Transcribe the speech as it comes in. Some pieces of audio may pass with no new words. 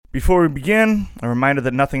Before we begin, a reminder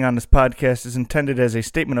that nothing on this podcast is intended as a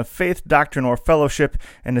statement of faith, doctrine, or fellowship,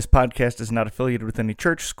 and this podcast is not affiliated with any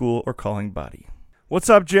church, school, or calling body. What's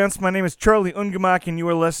up, gents? My name is Charlie Ungemak, and you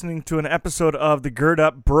are listening to an episode of the Gird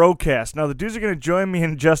Up Broadcast. Now, the dudes are going to join me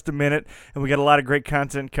in just a minute, and we got a lot of great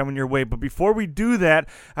content coming your way. But before we do that,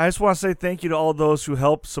 I just want to say thank you to all those who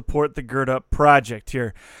help support the Gird Up project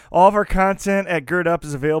here. All of our content at Gird Up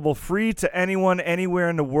is available free to anyone, anywhere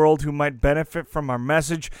in the world who might benefit from our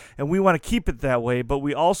message, and we want to keep it that way. But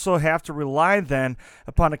we also have to rely then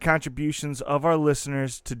upon the contributions of our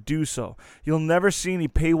listeners to do so. You'll never see any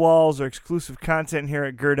paywalls or exclusive content here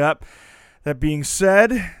at Gird Up. That being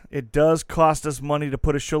said, it does cost us money to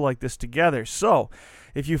put a show like this together. So,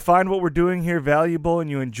 if you find what we're doing here valuable and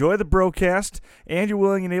you enjoy the broadcast and you're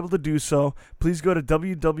willing and able to do so, please go to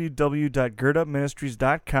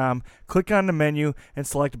www.girdupministries.com, click on the menu, and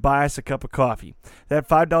select Buy Us a Cup of Coffee. That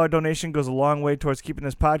 $5 donation goes a long way towards keeping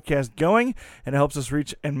this podcast going, and it helps us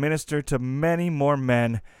reach and minister to many more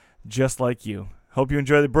men just like you. Hope you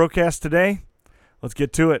enjoy the broadcast today. Let's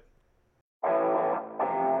get to it.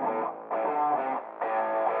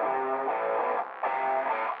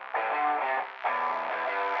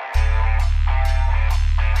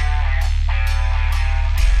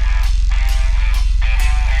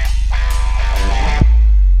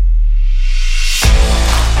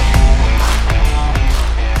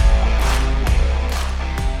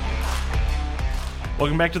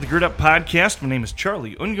 Welcome back to the Gird Up Podcast. My name is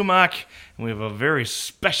Charlie Ungemak, and we have a very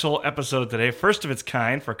special episode today, first of its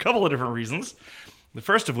kind, for a couple of different reasons. The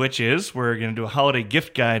first of which is we're going to do a holiday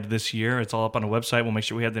gift guide this year. It's all up on the website. We'll make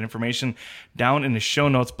sure we have that information down in the show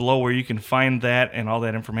notes below where you can find that and all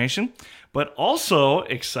that information. But also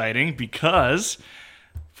exciting because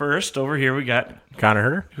first, over here we got Connor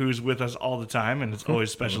Herder, who's with us all the time, and it's always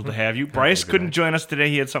special to have you. Bryce couldn't join us today.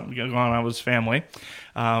 He had something going on with his family.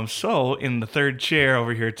 So in the third chair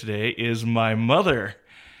over here today is my mother.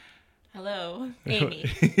 Hello, Amy.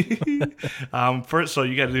 First, so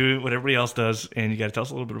you got to do what everybody else does, and you got to tell us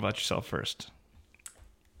a little bit about yourself first.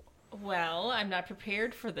 Well, I'm not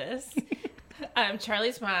prepared for this. I'm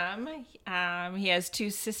Charlie's mom. He has two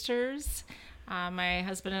sisters. My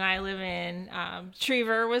husband and I live in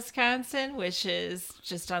Trever, Wisconsin, which is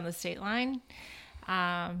just on the state line.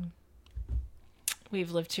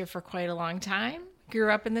 We've lived here for quite a long time. Grew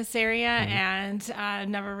up in this area and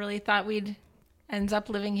never really thought we'd end up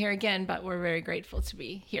living here again, but we're very grateful to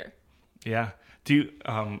be here. Yeah. Do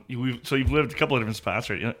you, so you've lived a couple of different spots,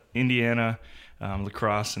 right? Indiana, La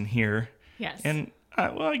Crosse, and here. Yes. And,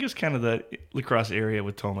 well, I guess kind of the La Crosse area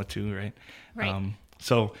with Toma too, right? Right.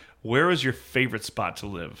 So where was your favorite spot to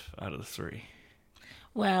live out of the three?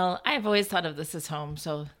 Well, I've always thought of this as home,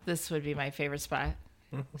 so this would be my favorite spot.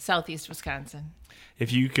 Southeast Wisconsin.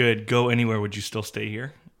 If you could go anywhere, would you still stay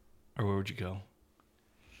here? Or where would you go?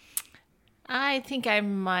 I think I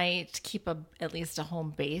might keep at least a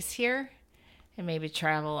home base here and maybe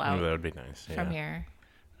travel out that would be nice. from here.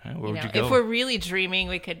 Right, where would you go? If we're really dreaming,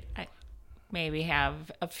 we could maybe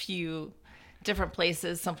have a few different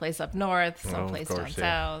places, someplace up north, someplace down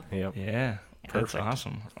south. Yep. Yeah, that's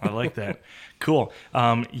awesome. I like that. Cool.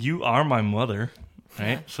 You are my mother,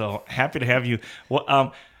 right? So happy to have you.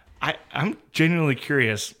 Well, I'm genuinely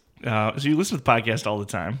curious. So you listen to the podcast all the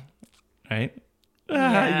time, right?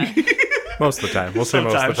 Yeah. Most of the time. We'll say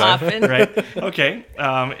most of the time. Often. Right. Okay.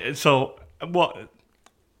 So, well,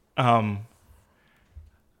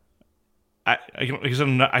 I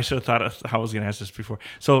should have thought of how I was going to ask this before.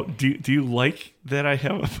 So, do you like that I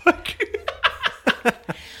have a podcast?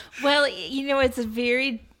 Well, it's a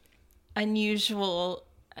very unusual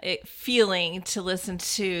feeling to listen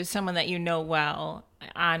to someone that you know well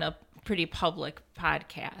on a pretty public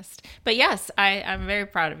podcast. But yes, I'm very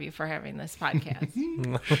proud of you for having this podcast.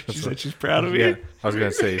 She said she's proud of me. Yeah, I was going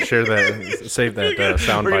to say, save that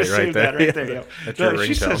soundbite right there. That right there. Yeah. That's your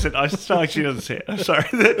She ringtone. says it. It's not like she doesn't say it. I'm sorry.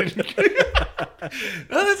 Oh,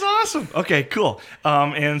 that's awesome. Okay, cool.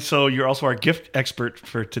 And so you're also our gift expert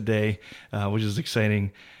for today, which is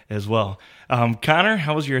exciting as well. Connor,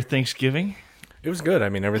 how was your Thanksgiving? It was good. I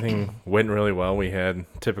mean, everything went really well. We had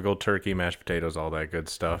typical turkey, mashed potatoes, all that good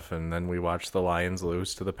stuff. And then we watched the Lions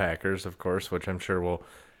lose to the Packers, of course, which I'm sure will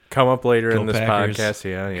come up later in this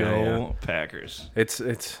podcast. Go Packers.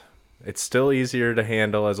 It's still easier to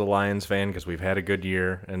handle as a Lions fan because we've had a good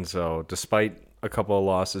year. And so despite a couple of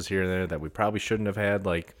losses here and there that we probably shouldn't have had,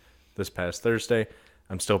 like this past Thursday,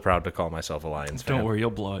 I'm still proud to call myself a Lions fan. Don't worry, you'll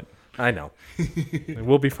blow it. I know.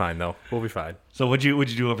 We'll be fine, though. We'll be fine. So what'd you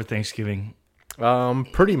do over Thanksgiving?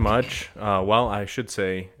 Pretty much. Well, I should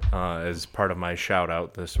say, as part of my shout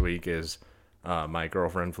out this week is my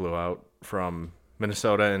girlfriend flew out from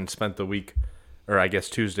Minnesota and spent the week, or I guess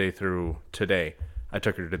Tuesday through today. I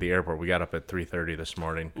took her to the airport. We got up at 3:30 this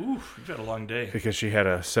morning. Oof, you've had a long day. Because she had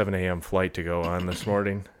a 7 a.m. flight to go on this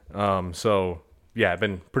morning. So, yeah, I've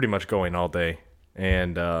been pretty much going all day.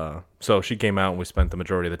 And so she came out and we spent the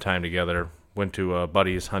majority of the time together. Went to a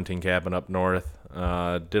buddy's hunting cabin up north.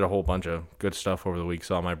 Did a whole bunch of good stuff over the week.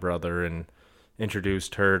 Saw my brother and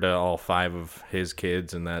introduced her to all 5 of his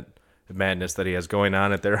kids and that madness that he has going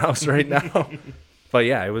on at their house right now. But,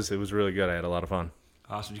 yeah, it was really good. I had a lot of fun.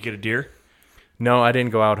 Awesome. Did you get a deer? No, I didn't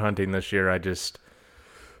go out hunting this year. I just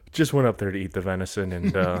went up there to eat the venison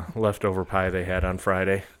and leftover pie they had on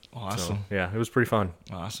Friday. Awesome. So, yeah, it was pretty fun.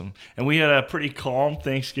 Awesome. And we had a pretty calm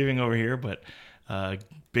Thanksgiving over here, but a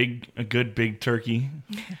good big turkey.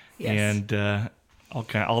 Yes. And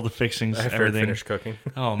all the fixings, After everything. I finished cooking.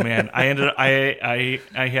 Oh man, I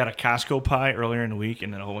had a Costco pie earlier in the week,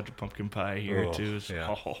 and then a whole bunch of pumpkin pie here too.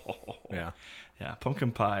 So, Yeah. yeah.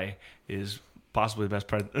 Pumpkin pie is possibly the best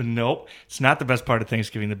part. Nope, it's not the best part of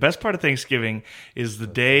Thanksgiving. The best part of Thanksgiving is the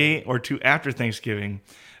day or two after Thanksgiving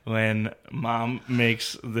when Mom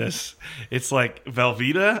makes this. It's like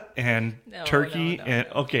Velveeta and turkey and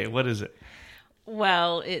okay, what is it?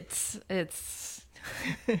 Well, it's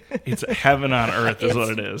It's heaven on earth is what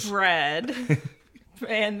it is. Bread,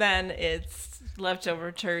 and then it's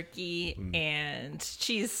leftover turkey and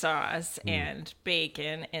cheese sauce and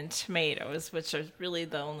bacon and tomatoes, which are really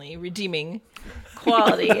the only redeeming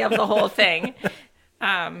quality of the whole thing.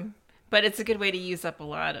 But it's a good way to use up a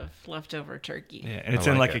lot of leftover turkey. Yeah, and it's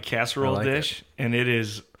in like a casserole dish, and it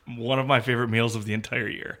is one of my favorite meals of the entire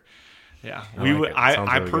year. Yeah,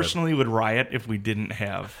 I personally would riot if we didn't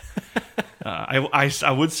have.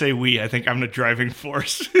 I would say I think I'm the driving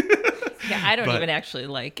force. Yeah, I don't even actually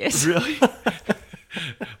like it. Really?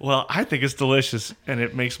 Well, I think it's delicious, and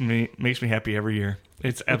it makes me happy every year.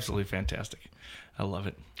 It's absolutely fantastic. I love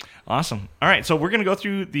it. Awesome. All right, so we're going to go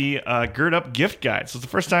through the Gird Up gift guide. So it's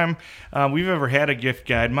the first time we've ever had a gift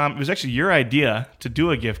guide. Mom, it was actually your idea to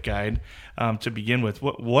do a gift guide to begin with.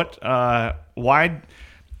 Why'd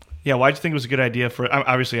you think it was a good idea for?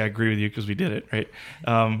 Obviously, I agree with you because we did it, right?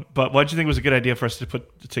 But why'd you think it was a good idea for us to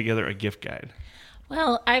put together a gift guide?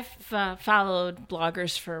 Well, I've followed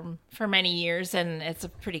bloggers for many years, and it's a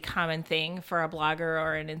pretty common thing for a blogger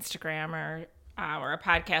or an Instagrammer or a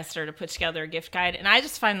podcaster to put together a gift guide, and I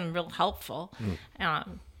just find them real helpful.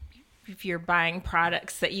 If you're buying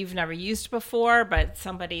products that you've never used before, but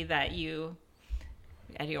somebody that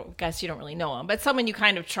I guess you don't really know them, but someone you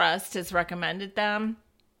kind of trust has recommended them,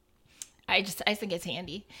 I think it's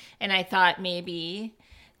handy. And I thought maybe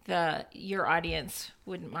your audience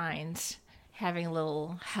wouldn't mind having a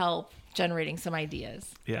little help generating some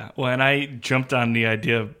ideas. Yeah. Well, and I jumped on the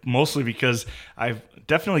idea mostly because I've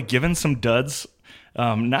definitely given some duds.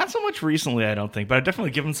 Not so much recently, I don't think, but I've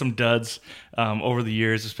definitely given some duds over the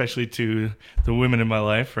years, especially to the women in my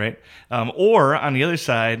life, right? Or on the other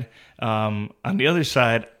side,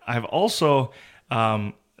 I've also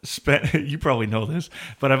spent. You probably know this,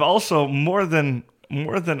 but I've also more than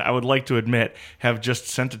I would like to admit, have just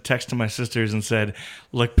sent a text to my sisters and said,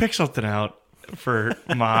 "Look, pick something out for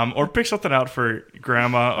Mom, or pick something out for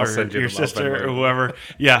Grandma or your sister or whoever."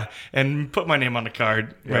 Yeah, and put my name on the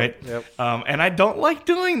card, right? Yep. And I don't like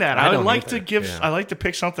doing that. I would like to give. Yeah. I like to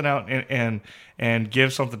pick something out and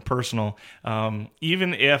give something personal,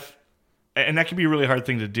 even if, and that can be a really hard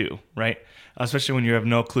thing to do, right? Especially when you have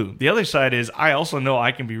no clue. The other side is I also know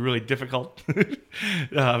I can be really difficult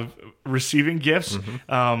receiving gifts,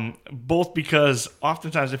 both because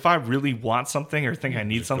oftentimes if I really want something or think I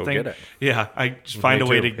need something, go get it. Yeah, I just find a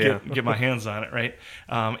way to get my hands on it, right?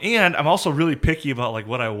 And I'm also really picky about like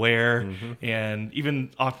what I wear and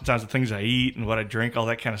even oftentimes the things I eat and what I drink, all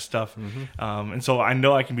that kind of stuff. And so I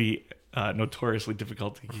know I can be notoriously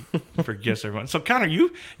difficult for gifts, everyone. So Connor,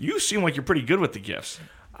 you seem like you're pretty good with the gifts.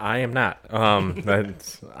 I am not.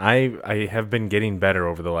 I have been getting better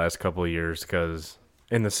over the last couple of years because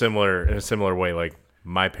in a similar way, like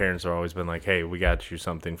my parents have always been like, "Hey, we got you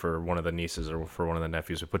something for one of the nieces or for one of the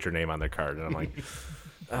nephews. We put your name on their card," and I'm like,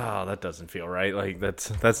 "Oh, that doesn't feel right. Like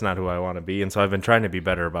that's not who I want to be." And so I've been trying to be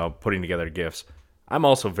better about putting together gifts. I'm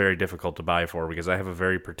also very difficult to buy for because I have a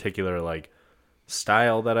very particular like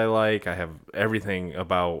style that I like. I have everything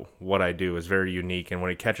about what I do is very unique, and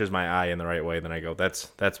when it catches my eye in the right way, then I go,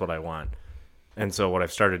 that's what I want. And so what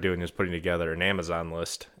I've started doing is putting together an Amazon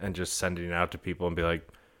list and just sending it out to people and be like,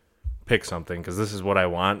 pick something because this is what I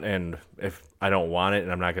want, and if I don't want it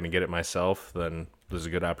and I'm not going to get it myself, then there's a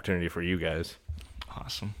good opportunity for you guys.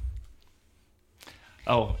 Awesome.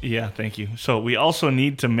 Oh, yeah, thank you. So we also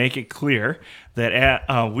need to make it clear that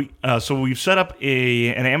we've set up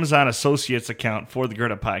an Amazon Associates account for the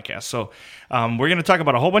Gird Up Podcast. So we're going to talk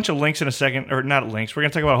about a whole bunch of links in a second, or not links. We're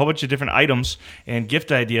going to talk about a whole bunch of different items and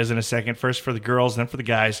gift ideas in a second. First for the girls, then for the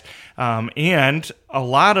guys. And a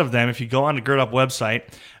lot of them, if you go on the Gird Up website,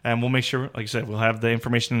 and we'll make sure, like I said, we'll have the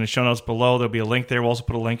information in the show notes below. There'll be a link there. We'll also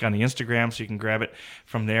put a link on the Instagram so you can grab it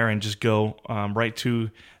from there and just go right to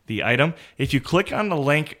the item. If you click on the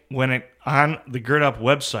link on the Gird Up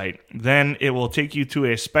website, then it will take you to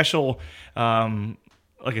a special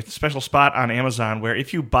special spot on Amazon where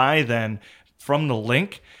if you buy then from the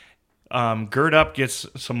link, Gird Up gets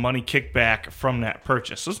some money kicked back from that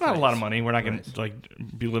purchase. So it's not a lot of money. We're not going to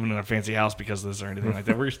be living in a fancy house because of this or anything like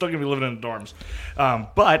that. We're still going to be living in dorms.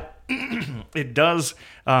 But it does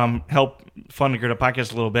help fund the Gird Up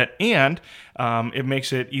Podcast a little bit, and it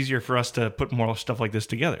makes it easier for us to put more stuff like this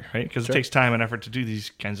together, right? Because it takes time and effort to do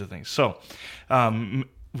these kinds of things. So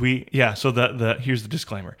here's the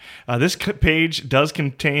disclaimer. This page does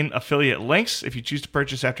contain affiliate links. If you choose to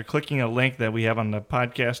purchase after clicking a link that we have on the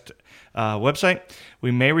podcast website,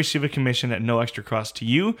 we may receive a commission at no extra cost to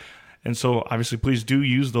you. And so obviously please do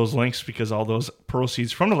use those links because all those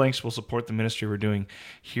proceeds from the links will support the ministry we're doing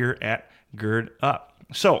here at Gird Up.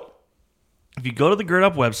 So if you go to the Gird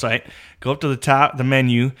Up website, go up to the top, the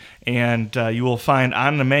menu, and you will find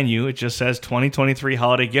on the menu, it just says 2023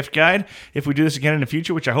 Holiday Gift Guide. If we do this again in the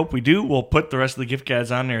future, which I hope we do, we'll put the rest of the gift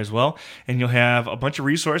guides on there as well. And you'll have a bunch of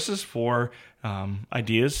resources for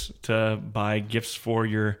ideas to buy gifts for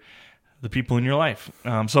the people in your life.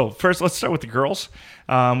 So first, let's start with the girls.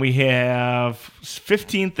 We have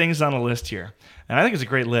 15 things on the list here. And I think it's a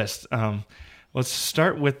great list. Let's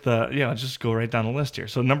start with just go right down the list here.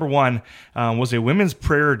 So number one was a women's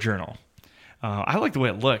prayer journal. I like the way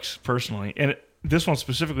it looks personally. And this one's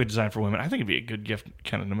specifically designed for women. I think it'd be a good gift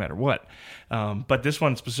kind of no matter what. But this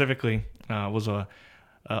one specifically was a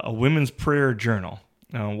women's prayer journal.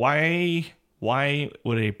 Why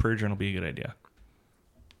would a prayer journal be a good idea?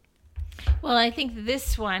 Well, I think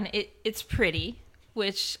this one, it's pretty,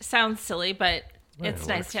 which sounds silly, but it's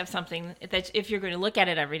nice to have something that if you're going to look at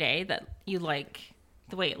it every day that you like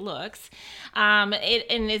the way it looks. And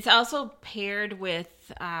it's also paired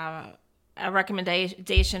with a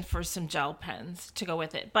recommendation for some gel pens to go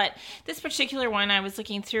with it. But this particular one, I was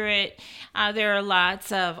looking through it. There are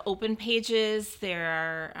lots of open pages.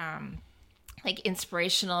 There are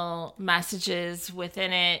inspirational messages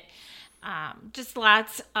within it. Just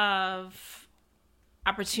lots of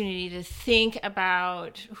opportunity to think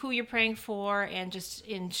about who you're praying for and just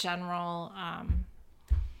in general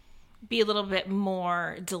be a little bit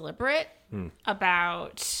more deliberate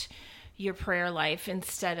about your prayer life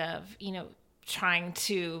instead of, trying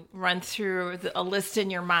to run through a list in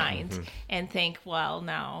your mind and think, well,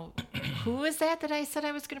 now, who is that I said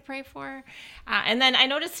I was going to pray for? And then I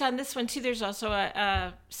noticed on this one, too, there's also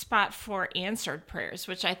a spot for answered prayers,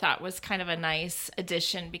 which I thought was kind of a nice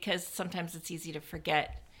addition because sometimes it's easy to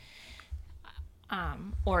forget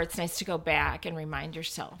or it's nice to go back and remind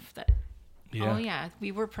yourself that,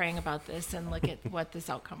 we were praying about this and look at what this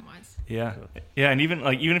outcome was. Yeah, and even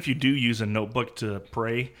if you do use a notebook to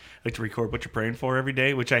pray, to record what you're praying for every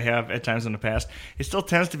day, which I have at times in the past, it still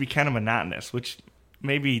tends to be kind of monotonous, which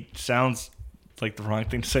maybe sounds like the wrong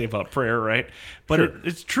thing to say about prayer, right? But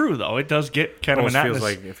it's true, though. It does get kind of monotonous.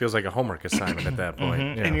 It feels like a homework assignment at that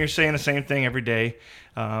point. Yeah. And you're saying the same thing every day.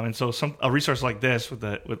 And so a resource like this with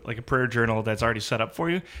like a prayer journal that's already set up for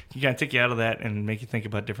you, can kind of take you out of that and make you think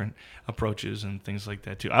about different approaches and things like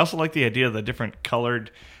that, too. I also like the idea of the different colored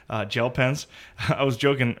gel pens. I was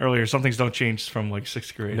joking earlier, some things don't change from like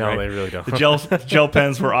 6th grade, No, right? they really don't. The gel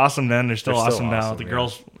pens were awesome then. They're still awesome now. The yeah.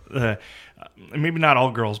 girls... maybe not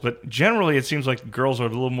all girls, but generally it seems like girls are a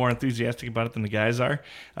little more enthusiastic about it than the guys are.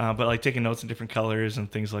 But like taking notes in different colors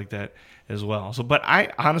and things like that as well. So, but I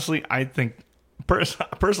think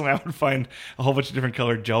personally, I would find a whole bunch of different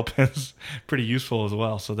colored gel pens pretty useful as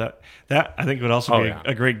well. So that I think would also be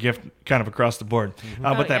a great gift kind of across the board.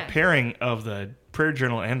 But that pairing of the prayer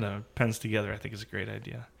journal and the pens together, I think is a great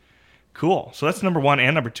idea. Cool. So that's number 1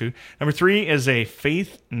 and number 2. Number 3 is a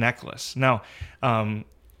faith necklace. Now,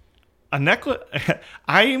 a necklace.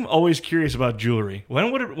 I'm always curious about jewelry.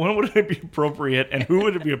 When would it be appropriate, and who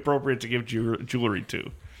would it be appropriate to give jewelry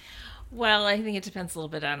to? Well, I think it depends a little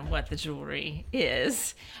bit on what the jewelry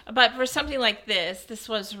is. But for something like this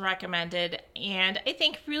was recommended, and I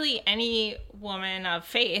think really any woman of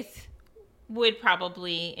faith would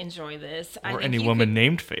probably enjoy this. Or any woman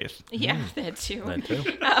named Faith. Yeah, that too. That too.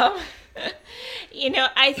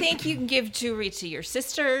 I think you can give jewelry to your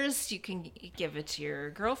sisters. You can give it to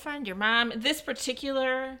your girlfriend, your mom. This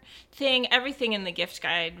particular thing, everything in the gift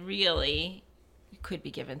guide really could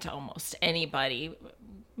be given to almost anybody,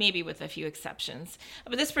 maybe with a few exceptions.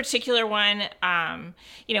 But this particular one,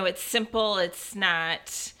 it's simple. It's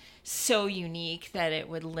not so unique that it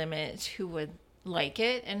would limit who would like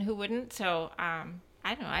it and who wouldn't. So I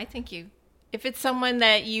don't know. I think if it's someone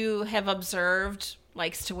that you have observed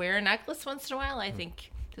likes to wear a necklace once in a while, I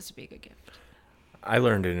think this would be a good gift. I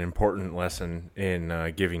learned an important lesson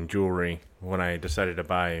in giving jewelry when I decided to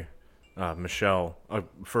buy Michelle,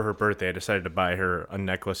 for her birthday. I decided to buy her a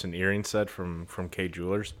necklace and earring set from K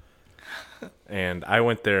Jewelers. And I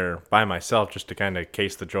went there by myself just to kind of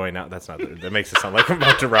case the joint out. That makes it sound like I'm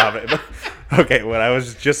about to rob it. Okay, when I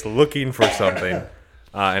was just looking for something,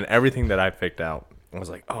 and everything that I picked out, I was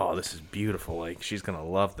like, oh, this is beautiful. Like, she's going to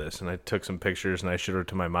love this. And I took some pictures, and I showed her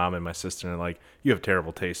to my mom and my sister, and like, you have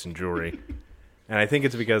terrible taste in jewelry. And I think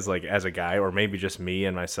it's because, like, as a guy, or maybe just me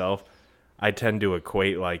and myself, I tend to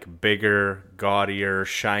equate, like, bigger, gaudier,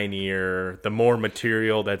 shinier, the more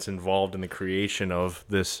material that's involved in the creation of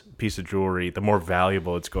this piece of jewelry, the more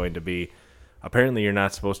valuable it's going to be. Apparently, you're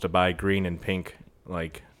not supposed to buy green and pink,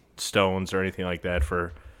 like, stones or anything like that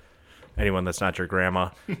for anyone that's not your grandma.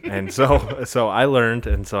 And so I learned,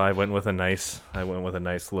 and so I went with a nice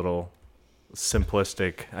little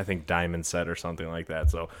simplistic, I think, diamond set or something like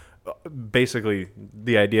that. So basically,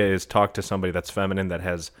 the idea is talk to somebody that's feminine, that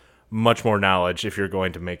has much more knowledge if you're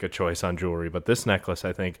going to make a choice on jewelry. But this necklace,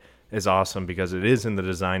 I think, is awesome because it is in the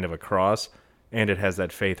design of a cross, and it has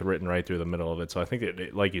that faith written right through the middle of it. So I think,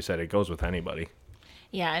 it, like you said, it goes with anybody.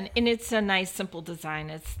 Yeah, and it's a nice, simple design.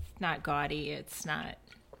 It's not gaudy. It's not,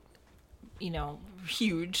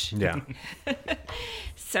 huge. Yeah.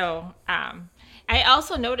 So I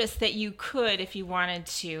also noticed that you could, if you wanted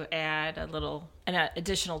to, add an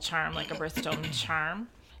additional charm, like a birthstone charm,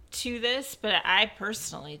 to this. But I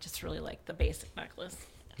personally just really like the basic necklace.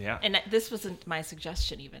 Yeah. And this wasn't my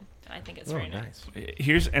suggestion even. I think it's very nice.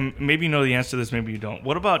 And maybe you know the answer to this, maybe you don't.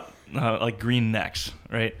 What about like green necks,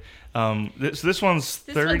 right? This one's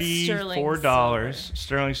 $34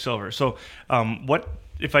 sterling silver. So what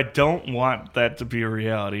if I don't want that to be a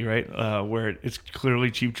reality, right? Where it's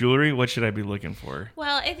clearly cheap jewelry, what should I be looking for?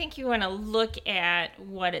 Well, I think you want to look at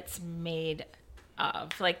what it's made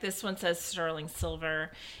of. Like this one says sterling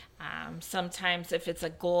silver. Sometimes if it's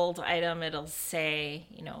a gold item, it'll say,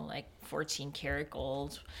 like 14 karat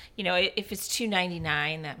gold. If it's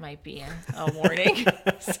 $2.99, that might be a warning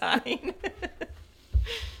sign.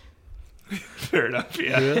 Fair enough.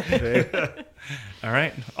 Yeah. All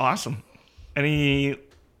right. Awesome. Any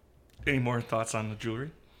more thoughts on the jewelry?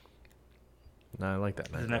 No, I like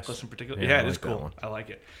that necklace. The necklace in particular? Yeah, it is cool. one. I like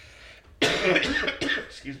it.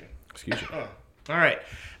 Excuse me. Excuse you. Oh. All right.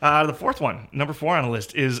 The fourth one, number 4 on the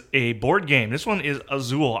list, is a board game. This one is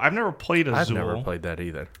Azul. I've never played Azul. I've never played that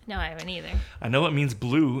either. No, I haven't either. I know it means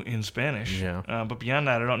blue in Spanish. Yeah. But beyond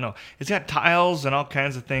that, I don't know. It's got tiles and all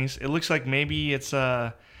kinds of things. It looks like maybe it's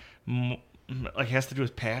like has to do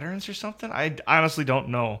with patterns or something. I honestly don't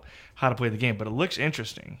know how to play the game, but it looks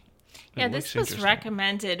interesting. Yeah, this was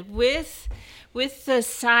recommended with the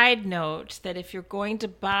side note that if you're going to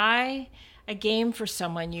buy a game for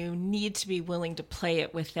someone, you need to be willing to play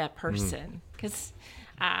it with that person, because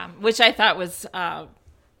which I thought was a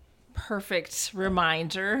perfect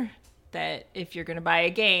reminder that if you're going to buy a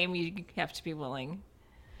game, you have to be willing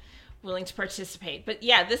to participate. But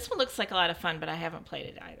yeah, this one looks like a lot of fun, but I haven't played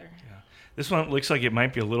it either. Yeah. This one looks like it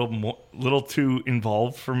might be a little too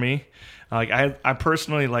involved for me. Like I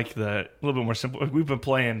personally like the a little bit more simple. We've been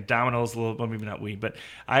playing dominoes a little, well, maybe not we, but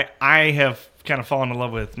I have kind of fallen in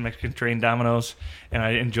love with Mexican train dominoes, and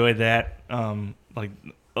I enjoyed that. Like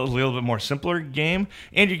a little bit more simpler game,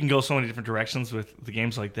 and you can go so many different directions with the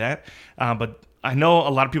games like that. But I know a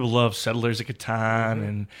lot of people love Settlers of Catan,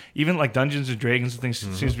 and even like Dungeons and Dragons and things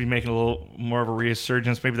seems to be making a little more of a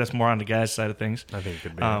resurgence. Maybe that's more on the guys' side of things. I think it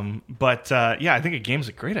could be. But I think a game's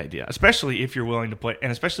a great idea, especially if you're willing to play,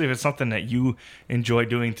 and especially if it's something that you enjoy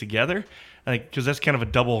doing together. Like, because that's kind of a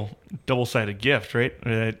double-sided gift, right?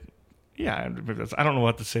 I don't know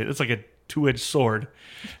what to say. It's like a two-edged sword.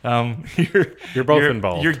 You're both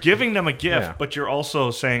involved. You're giving them a gift, but you're also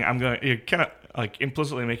saying, you're kind of like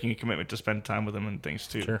implicitly making a commitment to spend time with them and things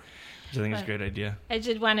too. Sure. Which I think is a great idea. I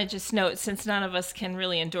did want to just note, since none of us can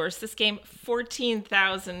really endorse this game,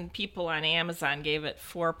 14,000 people on Amazon gave it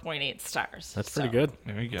 4.8 stars. That's pretty good.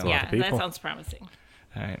 There you go. Yeah, that sounds promising.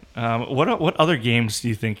 All right. What other games do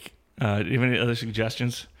you think? Do you have any other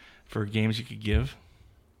suggestions for games you could give?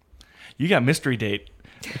 You got Mystery Date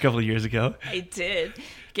a couple of years ago. I did.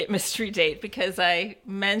 get Mystery Date because I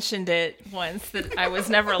mentioned it once that I was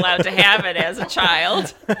never allowed to have it as a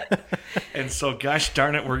child. And so, gosh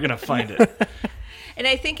darn it, we're going to find it. And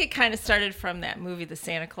I think it kind of started from that movie, The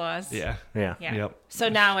Santa Claus. Yeah. Yeah. Yep. So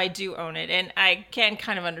now I do own it, and I can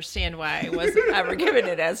kind of understand why I wasn't ever given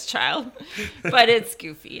it as a child. But it's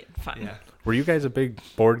goofy and fun. Yeah. Were you guys a big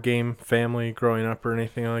board game family growing up or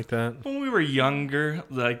anything like that? When we were younger,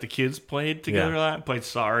 like the kids played together a lot. Played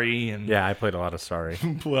Sorry. And Yeah, I played a lot of Sorry.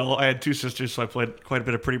 well, I had two sisters, so I played quite a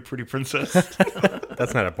bit of Pretty Princess.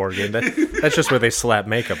 That's not a board game. That's just where they slap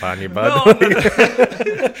makeup on you, bud.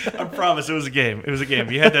 I promise it was a game. It was a game.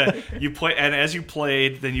 You had to play, and as you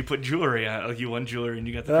played, then you put jewelry on. Like you won jewelry, and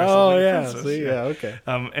you got the princess. See, yeah, okay.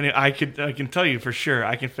 And I can tell you for sure,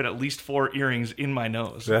 I can fit at least 4 earrings in my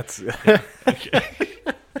nose. That's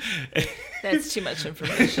That's too much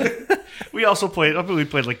information. We also played. We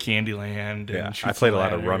played like Candyland. yeah. And I played a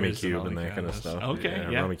lot of Shoot Rummy Some Ladders Cube and that kind of stuff. Okay,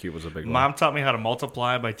 yeah. Rummy Cube was a big one. Mom taught me how to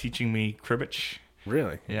multiply by teaching me cribbage.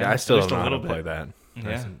 Really? Yeah, I still just don't a know how to little play bit. that.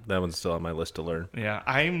 Yeah. That one's still on my list to learn. Yeah,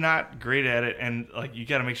 I'm not great at it, and like you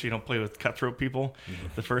got to make sure you don't play with cutthroat people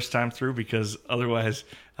the first time through, because otherwise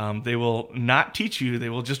they will not teach you; they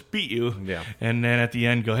will just beat you. Yeah. And then at the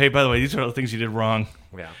end, go, "Hey, by the way, these are all the things you did wrong."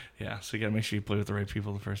 Yeah. Yeah, so you got to make sure you play with the right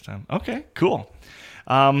people the first time. Okay, cool.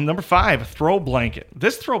 Number 5, throw blanket.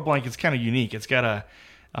 This throw blanket's kind of unique. It's got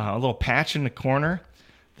a little patch in the corner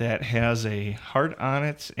that has a heart on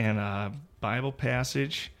it and a Bible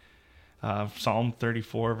passage. Psalm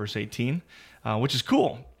 34, verse 18, which is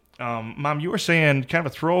cool. Mom, you were saying kind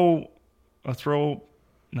of a throw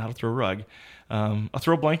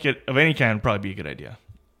blanket of any kind would probably be a good idea.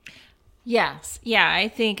 Yes. Yeah, I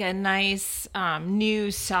think a nice,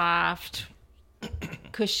 new, soft,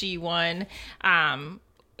 cushy one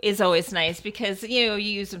is always nice because, you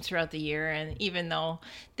use them throughout the year. And even though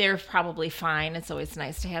they're probably fine, it's always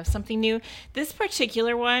nice to have something new. This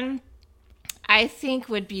particular one, I think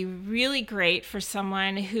would be really great for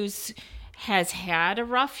someone has had a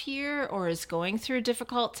rough year or is going through a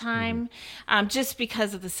difficult time, just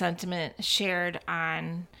because of the sentiment shared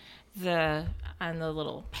on the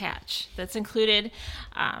little patch that's included.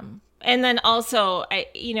 And then also,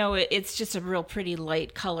 it's just a real pretty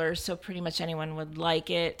light color, so pretty much anyone would like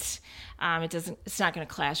it. It's not going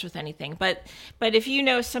to clash with anything. But if you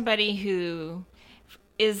know somebody who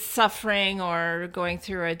is suffering or going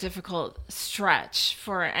through a difficult stretch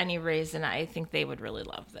for any reason, I think they would really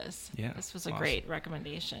love this. Yeah, this was a great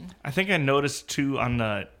recommendation. I think I noticed too on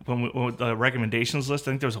the the recommendations list,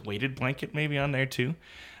 I think there was a weighted blanket maybe on there too.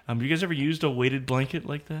 Have you guys ever used a weighted blanket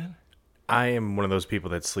like that? I am one of those people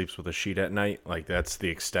that sleeps with a sheet at night. Like, that's the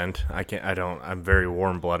extent. I'm very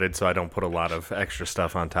warm-blooded, so I don't put a lot of extra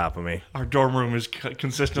stuff on top of me. Our dorm room is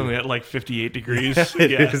consistently at like 58 degrees.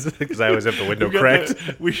 It is, because I always have the window cracked.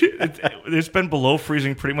 It's been below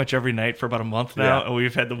freezing pretty much every night for about a month now, and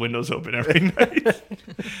we've had the windows open every night.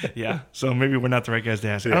 Yeah, so maybe we're not the right guys to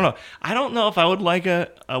ask. Yeah. I don't know. I don't know if I would like a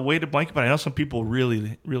weighted blanket, but I know some people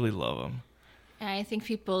really, really love them. I think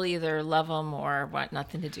people either love them or want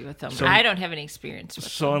nothing to do with them. So, I don't have any experience with them.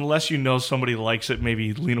 So unless you know somebody likes it,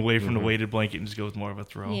 maybe lean away from the weighted blanket and just go with more of a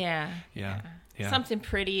throw. Yeah. Yeah. Something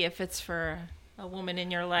pretty if it's for a woman in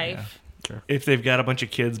your life. Yeah. Sure. If they've got a bunch of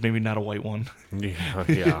kids, maybe not a white one.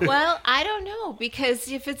 Yeah. Well, I don't know,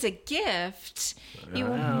 because if it's a gift, they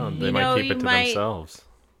might keep it to themselves.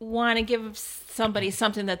 Want to give somebody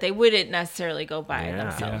something that they wouldn't necessarily go buy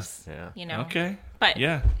themselves. Yeah. Okay. But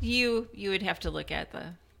you would have to look at the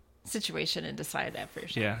situation and decide that for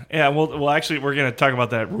yourself. Yeah. Well, actually, we're going to talk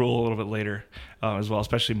about that rule a little bit later as well,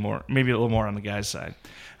 especially maybe a little more on the guys' side.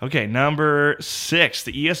 Okay, number 6,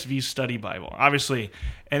 the ESV Study Bible. Obviously,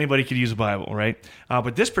 anybody could use a Bible, right?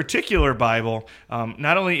 But this particular Bible,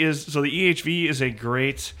 not only the EHV is a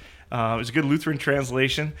great. It's a good Lutheran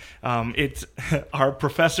translation. Our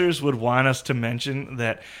professors would want us to mention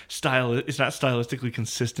that it's not stylistically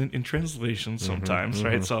consistent in translation sometimes,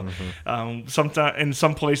 right? So sometimes in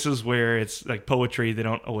some places where it's like poetry, they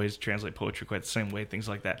don't always translate poetry quite the same way, things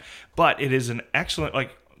like that. But it is an excellent,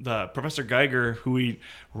 like the Professor Geiger, who we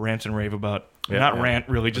rant and rave about. Rant,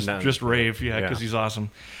 really, just rave, because he's awesome.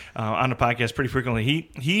 On the podcast pretty frequently.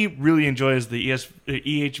 He really enjoys the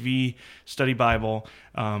EHV Study Bible,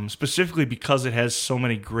 specifically because it has so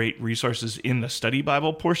many great resources in the Study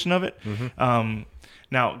Bible portion of it.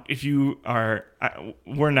 Now, if you are,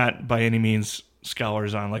 we're not by any means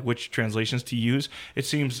scholars on like which translations to use. It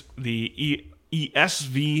seems the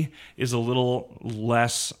ESV is a little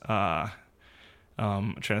less. I'm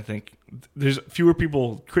trying to think. There's fewer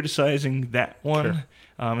people criticizing that one. Sure.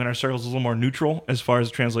 In our circles, a little more neutral as far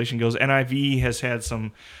as translation goes. NIV has had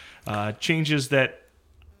some changes that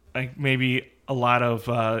like maybe a lot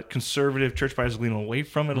of conservative church Bibles lean away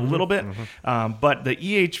from it a little bit. But the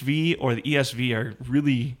EHV or the ESV are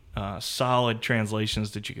really solid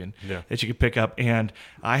translations that you can pick up. And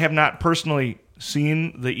I have not personally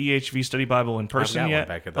seen the EHV Study Bible in person yet.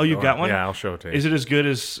 You've got one? Yeah, I'll show it to you. Is it as good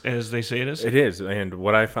as they say it is? It is. And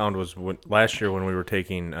what I found was last year when we were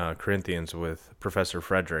taking Corinthians with Professor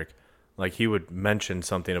Frederick, like he would mention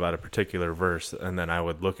something about a particular verse, and then I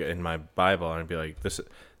would look in my Bible and I'd be like,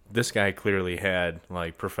 this guy clearly had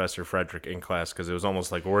like Professor Frederick in class, because it was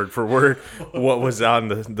almost like word for word what was on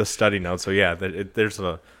the study notes. So yeah,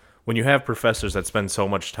 when you have professors that spend so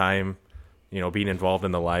much time, being involved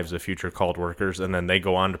in the lives of future called workers, and then they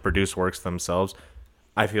go on to produce works themselves,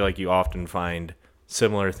 I feel like you often find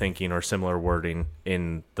similar thinking or similar wording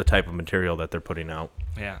in the type of material that they're putting out.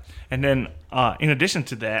 Yeah. And then in addition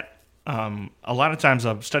to that, a lot of times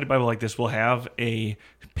a study Bible like this will have a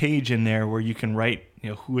page in there where you can write,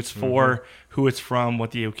 who it's for, who it's from,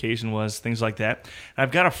 what the occasion was, things like that.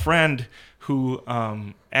 I've got a friend who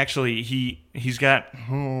actually he's got,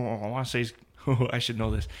 I want to say, I should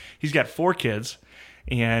know this. He's got 4 kids,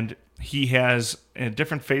 and he has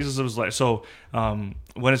different phases of his life. So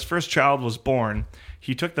when his first child was born,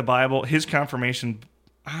 he took the Bible, his confirmation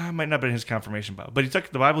might not have been his confirmation Bible, but he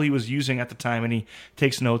took the Bible he was using at the time, and he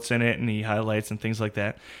takes notes in it, and he highlights and things like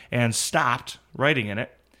that, and stopped writing in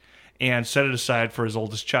it and set it aside for his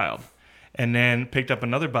oldest child. And then picked up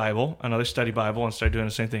another Bible, another study Bible, and started doing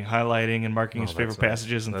the same thing, highlighting and marking his favorite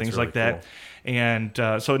passages and things really like that. Cool.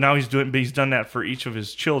 And so now he's done that for each of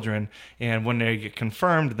his children. And when they get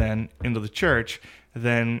confirmed then into the church,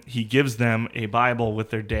 then he gives them a Bible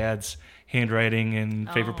with their dad's handwriting and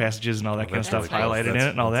favorite passages and all that kind of stuff highlighted in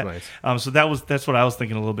it and all that. Nice. So that's what I was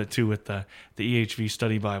thinking a little bit too with the EHV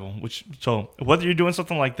Study Bible. So whether you're doing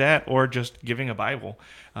something like that or just giving a Bible,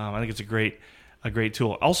 I think it's a great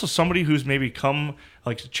tool. Also, somebody who's maybe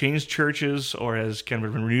changed churches or has kind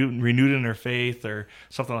of been renewed in their faith or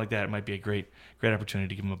something like that, it might be a great opportunity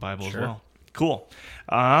to give them a Bible as well. Cool.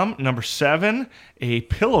 Number 7, a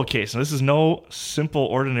pillowcase. Now, this is no simple,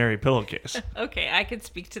 ordinary pillowcase. Okay, I could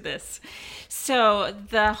speak to this. So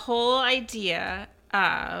the whole idea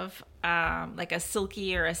of like a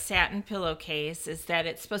silky or a satin pillowcase is that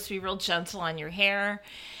it's supposed to be real gentle on your hair.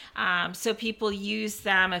 So people use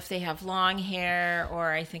them if they have long hair,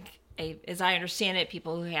 or I think, as I understand it,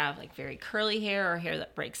 people who have like very curly hair or hair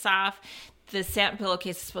that breaks off. The satin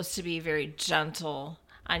pillowcase is supposed to be very gentle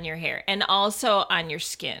on your hair and also on your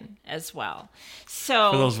skin as well.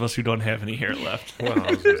 So for those of us who don't have any hair left. Well,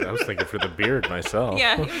 I was thinking for the beard myself.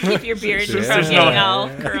 Yeah, keep your beard from getting all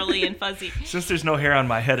curly and fuzzy. Since there's no hair on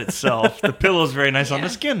my head itself, the pillow is very nice on the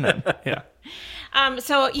skin then. Yeah.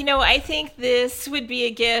 So, I think this would be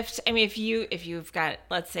a gift. I mean, if you've got,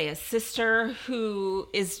 let's say, a sister who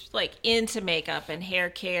is like into makeup and hair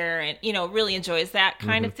care and, really enjoys that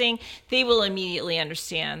kind of thing, they will immediately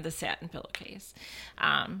understand the satin pillowcase.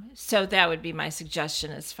 So that would be my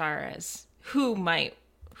suggestion as far as who might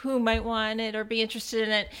want it or be interested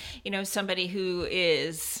in it. Somebody who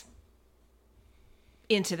is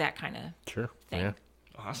into that kind of thing. Yeah.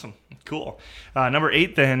 Awesome. Cool. Number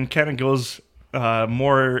 8 then kind of goes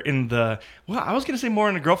more in the, I was going to say more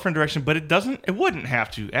in the girlfriend direction, but it wouldn't have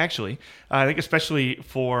to, actually. I think especially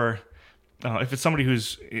for, if it's somebody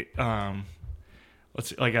who's, let's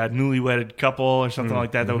see, like a newlywed couple or something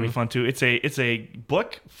like that, that would be fun too. It's a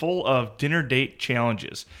book full of dinner date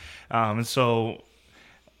challenges. And so,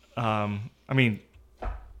 let me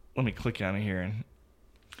click on it here. And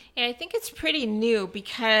yeah, I think it's pretty new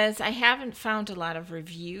because I haven't found a lot of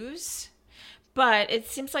reviews. But it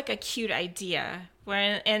seems like a cute idea.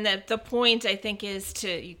 And the point, I think, is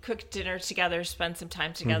you cook dinner together, spend some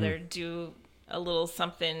time together, do a little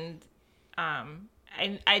something.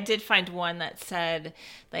 I did find one that said,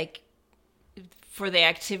 like, for the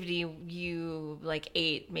activity, you, like,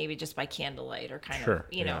 ate maybe just by candlelight or kind of,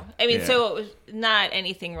 know. I mean, so it was not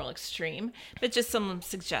anything real extreme, but just some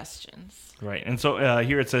suggestions. Right. And so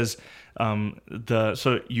here it says,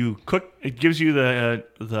 so you cook, it gives you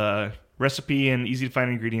the recipe and easy to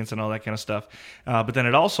find ingredients and all that kind of stuff. But then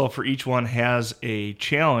it also, for each one, has a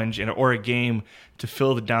challenge or a game to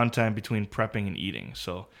fill the downtime between prepping and eating.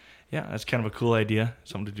 So, yeah, that's kind of a cool idea,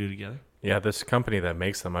 something to do together. Yeah, this company that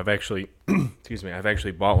makes them, I've actually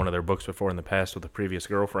bought one of their books before in the past with a previous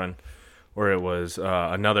girlfriend, where it was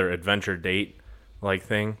another adventure date like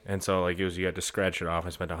thing. And so, like, you had to scratch it off. I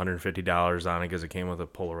spent $150 on it because it came with a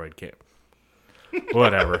Polaroid camera.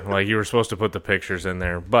 Whatever. Like, you were supposed to put the pictures in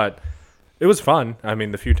there, but It was fun. I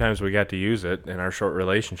mean, the few times we got to use it in our short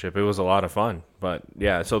relationship, it was a lot of fun. But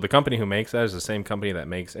yeah, so the company who makes that is the same company that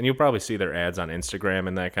makes, and you'll probably see their ads on Instagram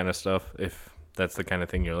and that kind of stuff if that's the kind of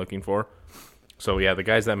thing you're looking for. So yeah, the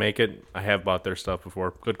guys that make it, I have bought their stuff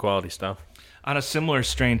before. Good quality stuff. On a similar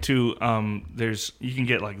strain too, you can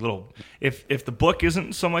get like little. If the book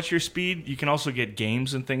isn't so much your speed, you can also get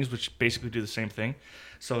games and things which basically do the same thing.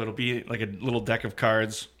 So it'll be like a little deck of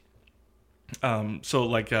cards.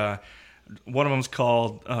 One of them's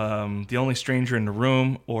called The Only Stranger in the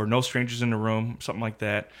Room or No Strangers in the Room, something like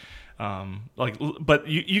that. But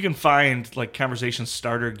you can find like conversation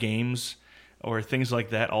starter games or things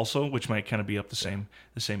like that also, which might kind of be up the same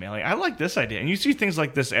alley. I like this idea, and you see things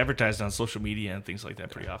like this advertised on social media and things like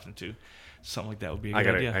that pretty often too. Something like that would be a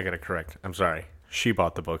good idea. I gotta correct. I'm sorry. She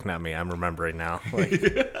bought the book, not me. I'm remembering now.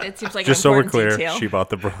 It seems like just an so we're important clear, detail. she bought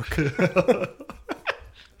the book.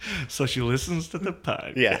 So she listens to the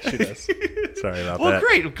pod. Yeah, she does. Sorry about that. Well,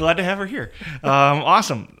 great. Glad to have her here.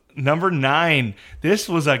 Awesome. Number 9. This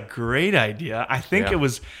was a great idea. I think it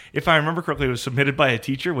was, if I remember correctly, it was submitted by a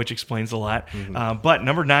teacher, which explains a lot. But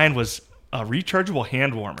number 9 was rechargeable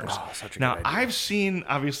hand warmers. Oh, such a now, good idea. I've seen,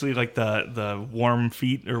 obviously, like the warm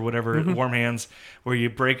feet or whatever, warm hands, where you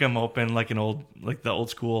break them open like the old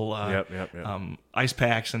school ice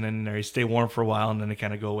packs, and then they stay warm for a while, and then they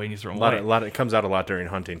kind of go away and you throw them away. It comes out a lot during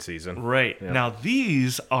hunting season. Right. Yep. Now,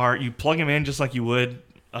 these are, you plug them in just like you would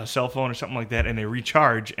a cell phone or something like that, and they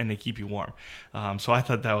recharge and they keep you warm. So I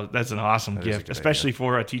thought that's an awesome gift, especially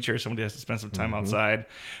for a teacher, somebody has to spend some time outside.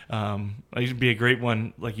 It would be a great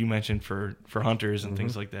one, like you mentioned, for hunters and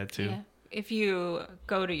things like that too. Yeah. If you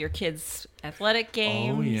go to your kids' athletic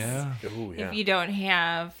games, Oh yeah. if you don't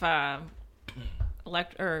have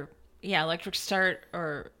electric start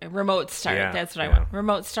or a remote start, that's what I want.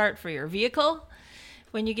 Remote start for your vehicle.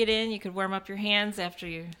 When you get in, you could warm up your hands after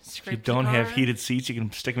you scrape. If you don't have heated seats, you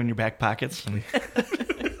can stick them in your back pockets.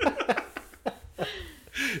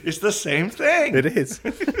 It's the same thing. It is.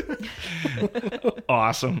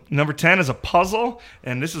 Awesome. Number 10 is a puzzle,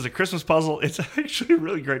 and this is a Christmas puzzle. It's actually a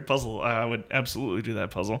really great puzzle. I would absolutely do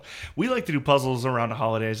that puzzle. We like to do puzzles around the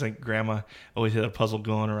holidays. Like Grandma always had a puzzle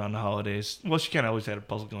going around the holidays. Well, she kind of always had a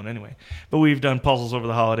puzzle going anyway. But we've done puzzles over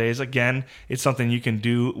the holidays. Again, it's something you can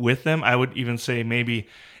do with them. I would even say maybe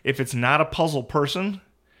if it's not a puzzle person,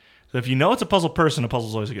 so if you know it's a puzzle person, a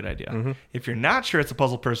puzzle's always a good idea. If you're not sure it's a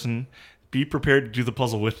puzzle person, be prepared to do the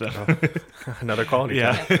puzzle with them. Another quality.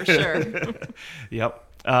 Yeah, for sure. Yep.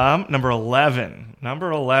 Number 11.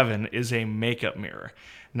 Number 11 is a makeup mirror.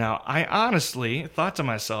 Now, I honestly thought to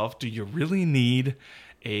myself, do you really need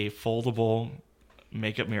a foldable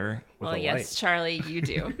makeup mirror? Well, a yes, light. Charlie, you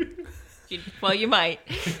do. You might.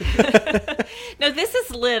 No, this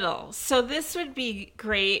is little. So this would be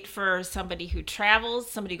great for somebody who travels,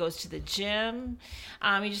 somebody goes to the gym.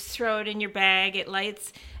 You just throw it in your bag. It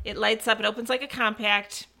lights up. It opens like a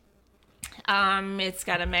compact. It's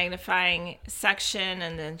got a magnifying section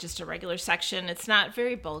and then just a regular section. It's not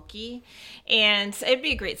very bulky. And it'd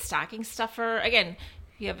be a great stocking stuffer. Again,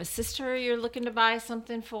 you have a sister you're looking to buy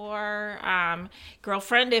something for.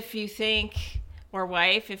 Girlfriend, if you think... or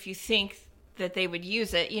wife, if you think that they would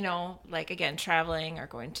use it, like again, traveling or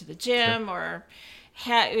going to the gym, or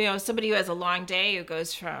somebody who has a long day who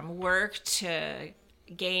goes from work to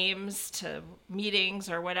games to meetings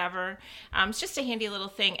or whatever. It's just a handy little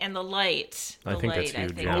thing, and the light. I think that's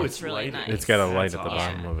huge. Oh, it's it's really lighted. nice. It's got a light That's at the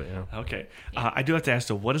awesome. bottom of it. Yeah. Okay. I do have to ask,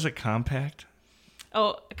 though, what is a compact?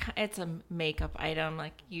 Oh, it's a makeup item.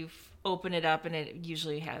 Like you open it up, and it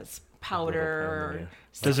usually has powder. Or,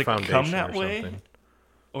 Does it come Foundation that or way? something.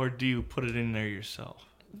 Or do you put it in there yourself?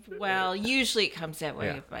 well, usually it comes that way,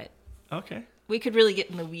 Yeah. but Okay. we could really get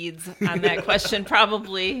in the weeds on that question.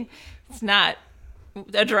 Probably it's not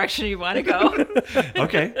a direction you want to go.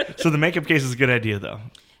 Okay. So the makeup case is a good idea, though.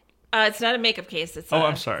 It's not a makeup case. It's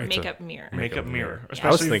I'm sorry. It's a makeup mirror. Makeup mirror. I was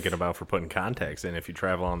Especially thinking about for putting contacts in if you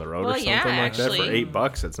travel on the road or Well, something yeah, like that. For actually.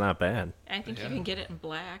 $8, it's not bad. I think you can get it in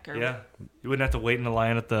black. Or Yeah. You wouldn't have to wait in the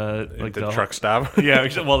line at the The truck stop. Yeah,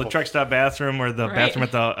 well, the truck stop bathroom or the Right. bathroom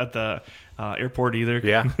at the airport either.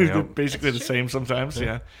 Yeah, yeah. Basically the same sometimes.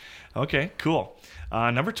 Yeah. Okay, cool.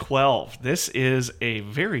 Number 12. This is a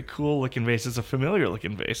very cool looking vase. It's a familiar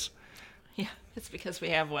looking vase. Yeah, it's because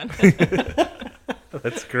we have one.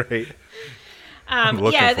 That's great.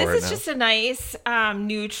 looking Yeah, for this it is now. just a nice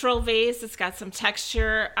neutral vase. It's got some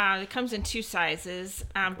texture. It comes in 2 sizes.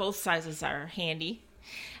 Both sizes are handy.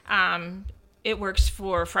 It works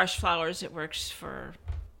for fresh flowers. It works for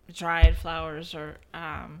dried flowers, or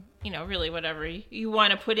really whatever you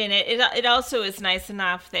want to put in it. It also is nice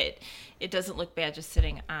enough that it doesn't look bad just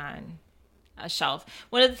sitting on a shelf.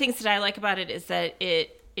 One of the things that I like about it is that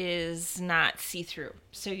it is not see-through,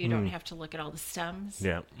 so you don't have to look at all the stems.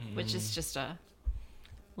 Yeah. Which is just a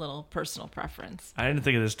little personal preference. I didn't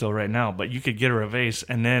think of this till right now, but you could get her a vase,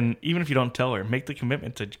 and then even if you don't tell her, make the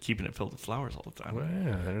commitment to keeping it filled with flowers all the time. Well,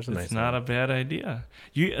 yeah, there's a nice It's not a bad idea.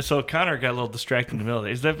 So Connor got a little distracted in the middle of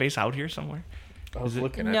it. Is that vase out here somewhere? I was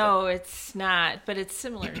looking at No, it's not, but it's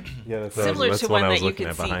similar. Yeah, Similar to one I was that you looking could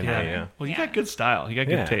at see. behind me. Yeah. Well, you got good style. You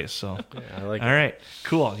got Yeah. good taste. So, I like all it. right,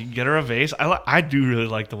 cool. You can get her a vase. I do really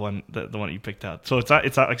like the one that you picked out. So it's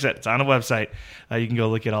like I said, it's on a website. You can go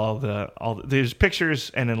look at all the there's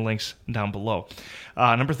pictures and then links down below.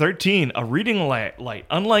 Number 13, a reading light,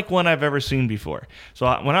 unlike one I've ever seen before. So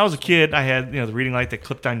when I was a kid, I had the reading light that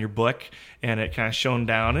clipped on your book and it kind of shone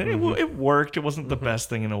down, and it worked. It wasn't the best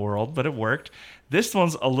thing in the world, but it worked. This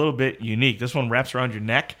one's a little bit unique. This one wraps around your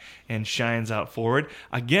neck and shines out forward.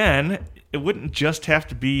 Again, it wouldn't just have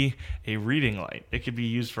to be a reading light. It could be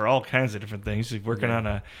used for all kinds of different things. Like working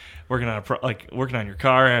on your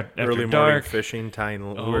car after Early morning dark, fishing,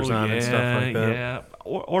 tying lures on and stuff like that. Yeah,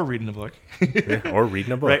 or reading a book, Yeah, or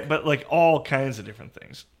reading a book. right? But like all kinds of different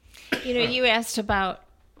things. You asked about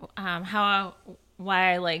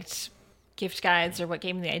why I liked gift guides or what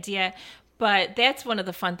gave me the idea. But that's one of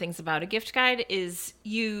the fun things about a gift guide is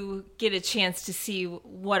you get a chance to see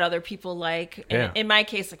what other people like. Yeah. And in my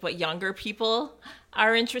case, like what younger people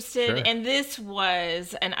are interested. Sure. And this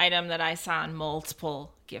was an item that I saw on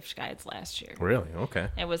multiple gift guides last year. Really? Okay.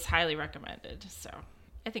 It was highly recommended. So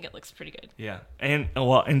I think it looks pretty good. Yeah,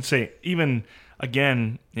 and say even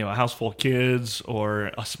again, a house full of kids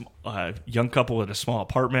or a young couple with a small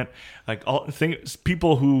apartment, like all things,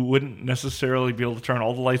 people who wouldn't necessarily be able to turn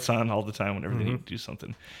all the lights on all the time whenever they need to do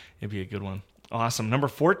something, it'd be a good one. Awesome. Number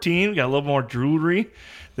 14, we got a little more jewelry.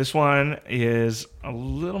 This one is a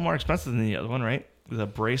little more expensive than the other one, right? The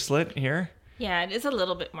bracelet here. Yeah, it is a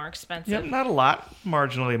little bit more expensive. Yep, not a lot,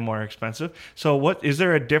 marginally more expensive. So is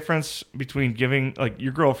there a difference between giving, like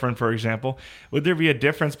your girlfriend, for example, would there be a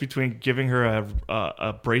difference between giving her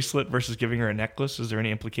a bracelet versus giving her a necklace? Is there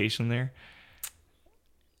any implication there?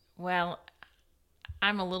 Well,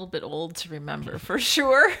 I'm a little bit old to remember for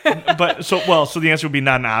sure. So the answer would be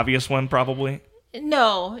not an obvious one, probably.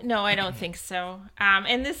 No, I don't think so.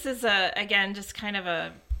 And this is again, just kind of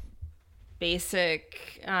a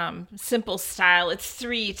basic, simple style. It's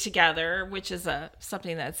 3 together, which is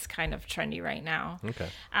something that's kind of trendy right now. Okay.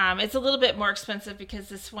 It's a little bit more expensive because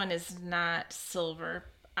this one is not silver.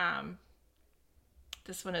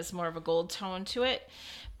 This one is more of a gold tone to it.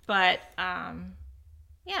 But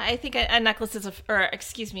yeah, I think a necklace is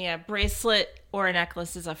a bracelet or a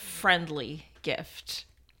necklace is a friendly gift.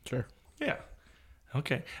 Sure. Yeah.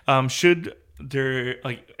 Okay. Should there,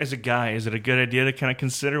 like, as a guy, is it a good idea to kind of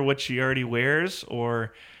consider what she already wears,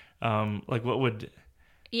 or like what would?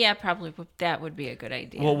 Yeah, probably that would be a good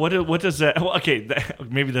idea. Well, what does that? Well, okay,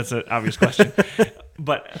 maybe that's an obvious question,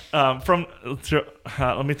 but let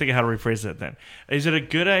me think of how to rephrase that. Then, is it a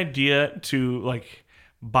good idea to like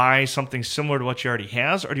buy something similar to what she already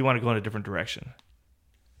has, or do you want to go in a different direction?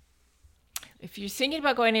 If you're thinking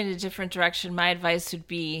about going in a different direction, my advice would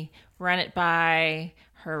be run it by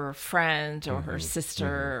her friend or her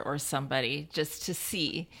sister or somebody just to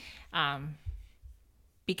see.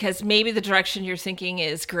 Because maybe the direction you're thinking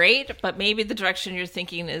is great, but maybe the direction you're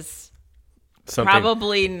thinking is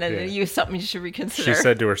probably something you should reconsider. She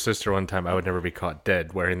said to her sister one time, I would never be caught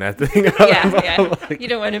dead wearing that thing. Yeah. You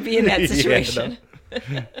don't want to be in that situation.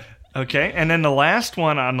 Okay, and then the last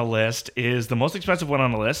one on the list is the most expensive one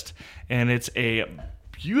on the list, and it's a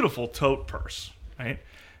beautiful tote purse, right?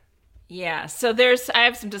 Yeah, so I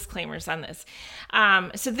have some disclaimers on this.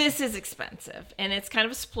 So this is expensive, and it's kind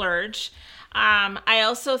of a splurge. I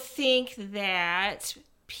also think that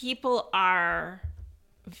people are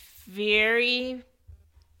very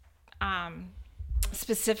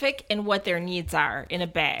specific in what their needs are in a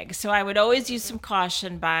bag. So I would always use some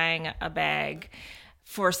caution buying a bag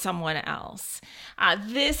for someone else.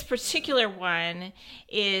 This particular one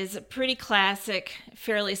is a pretty classic,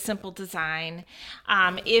 fairly simple design.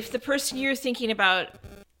 If the person you're thinking about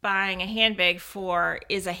buying a handbag for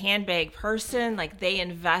is a handbag person, like they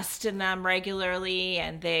invest in them regularly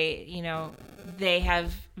and they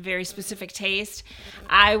have very specific taste,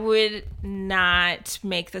 I would not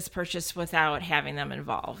make this purchase without having them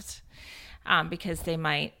involved, because they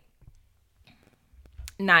might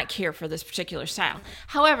not care for this particular style.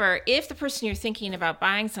 However, if the person you're thinking about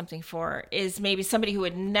buying something for is maybe somebody who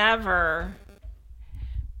would never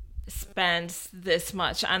spend this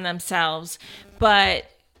much on themselves, but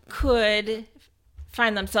could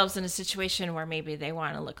find themselves in a situation where maybe they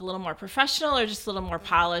want to look a little more professional or just a little more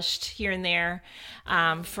polished here and there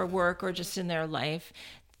for work or just in their life,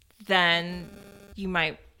 then you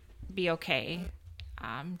might be okay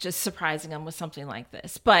just surprising them with something like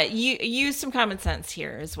this. But you use some common sense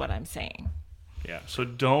here is what I'm saying. Yeah, so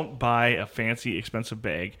don't buy a fancy, expensive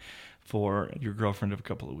bag for your girlfriend of a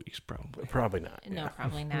couple of weeks, probably. Probably not. No,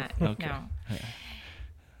 probably not. Okay. No. Yeah.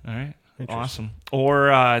 All right. Awesome. Or,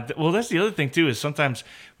 well, that's the other thing, too, is sometimes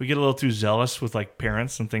we get a little too zealous with, like,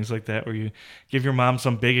 parents and things like that, where you give your mom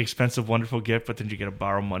some big, expensive, wonderful gift, but then you get to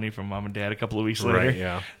borrow money from mom and dad a couple of weeks later. Right,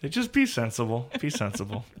 yeah. Just be sensible. Be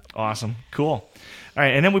sensible. Awesome. Cool. All right,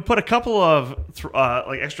 and then we put a couple of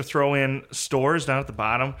extra throw-in stores down at the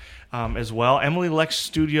bottom as well. Emily Lex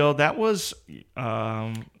Studio, that was...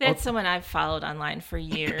 That's someone I've followed online for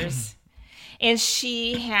years. And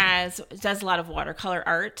she does a lot of watercolor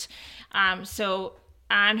art. So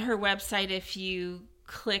on her website, if you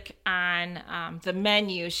click on the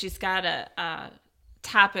menu, she's got a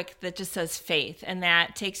topic that just says faith, and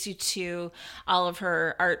that takes you to all of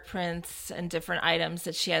her art prints and different items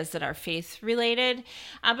that she has that are faith related.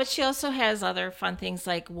 But she also has other fun things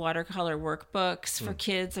like watercolor workbooks for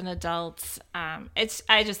kids and adults.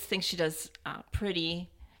 I just think she does pretty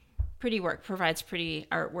work, provides pretty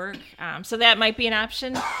artwork. So that might be an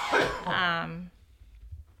option.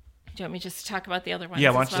 Do you want me just to talk about the other ones?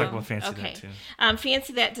 Yeah, why don't you talk about Fancy That too?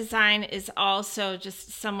 Fancy That Design is also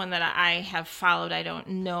just someone that I have followed. I don't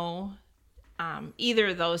know either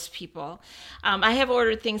of those people. I have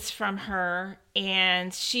ordered things from her,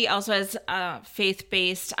 and she also has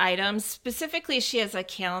faith-based items. Specifically, she has a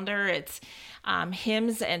calendar. It's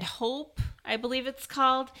Hymns and Hope, I believe it's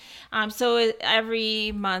called. So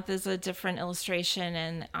every month is a different illustration,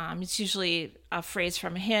 and it's usually a phrase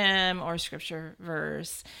from a hymn or scripture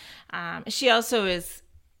verse. She also is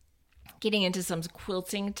getting into some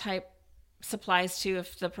quilting type supplies too,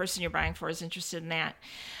 if the person you're buying for is interested in that.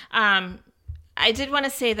 I did want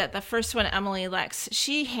to say that the first one, Emily Lex,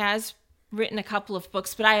 she has written a couple of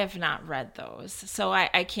books, but I have not read those. So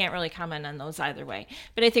I can't really comment on those either way.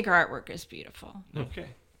 But I think her artwork is beautiful. Okay,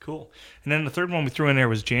 cool. And then the third one we threw in there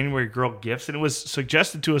was January Girl Gifts, and it was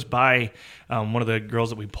suggested to us by one of the girls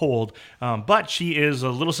that we polled. But she is a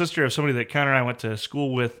little sister of somebody that Connor and I went to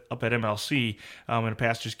school with up at MLC, and a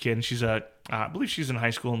pastor's kid. And she's I believe she's in high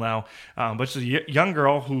school now, but she's a young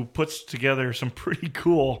girl who puts together some pretty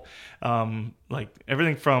cool, like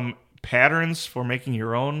everything from patterns for making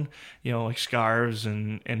your own, like scarves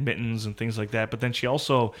and mittens and things like that. But then she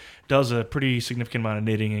also does a pretty significant amount of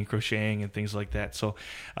knitting and crocheting and things like that. So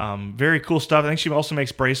very cool stuff. I think she also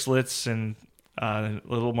makes bracelets and a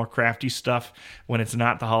little more crafty stuff when it's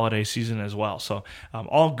not the holiday season as well. So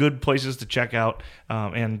all good places to check out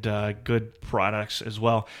and good products as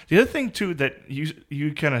well. The other thing too that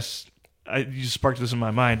you kind of you sparked this in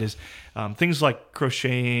my mind is things like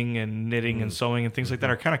crocheting and knitting and sewing and things like that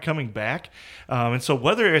are kind of coming back. And so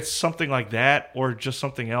whether it's something like that or just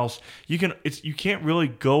something else, you can't really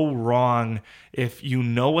go wrong if you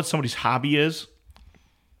know what somebody's hobby is.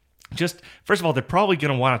 Just, first of all, they're probably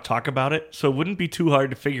going to want to talk about it. So it wouldn't be too hard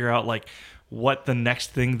to figure out like what the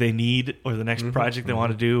next thing they need or the next project they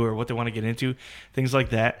want to do or what they want to get into, things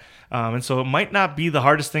like that. And so it might not be the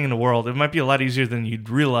hardest thing in the world. It might be a lot easier than you'd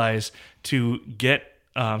realize to get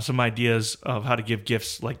some ideas of how to give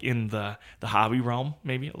gifts like in the hobby realm,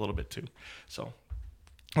 maybe a little bit too. So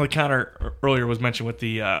like Connor earlier was mentioned with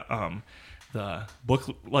the book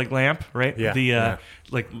like lamp, right? Yeah.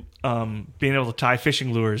 Being able to tie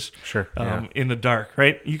fishing lures Sure. In the dark,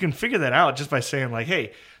 right? You can figure that out just by saying like,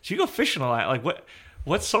 hey, so you go fishing a lot. Like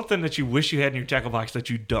what's something that you wish you had in your tackle box that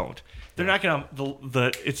you don't? They're not going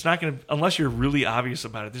to, it's not going to, unless you're really obvious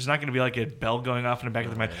about it, there's not going to be like a bell going off in the back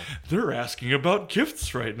of their mind. They're asking about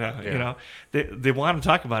gifts right now. Yeah. They want to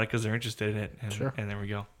talk about it because they're interested in it. And, Sure. And there we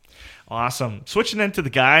go. Awesome. Switching into the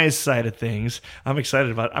guys' side of things, I was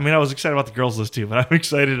excited about the girls' list too, but I'm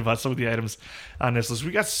excited about some of the items on this list.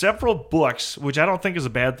 We got several books, which I don't think is a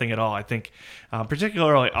bad thing at all. I think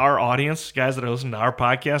particularly our audience, guys that are listening to our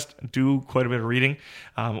podcast, do quite a bit of reading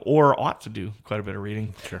or ought to do quite a bit of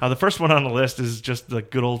reading. Sure. The first one on the list is just the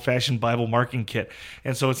good old-fashioned Bible marking kit.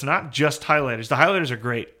 And so it's not just highlighters. The highlighters are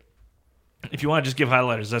great. If you want to just give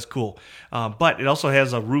highlighters, that's cool. But it also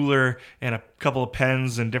has a ruler and a couple of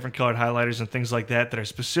pens and different colored highlighters and things like that that are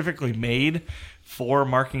specifically made for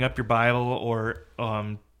marking up your Bible or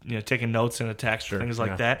taking notes in a text, Sure, things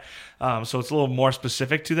like yeah. that. So it's a little more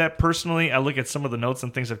specific to that. Personally, I look at some of the notes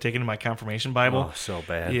and things I've taken in my confirmation Bible. Oh, so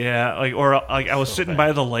bad. Yeah, like I was sitting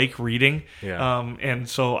by the lake reading, Yeah. and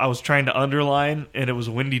so I was trying to underline, and it was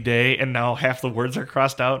a windy day, and now half the words are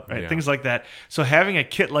crossed out, right? Yeah. Things like that. So having a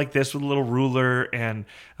kit like this with a little ruler and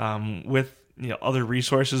with other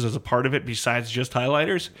resources as a part of it besides just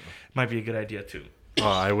highlighters might be a good idea too. Oh,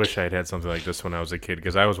 I wish I'd had something like this when I was a kid,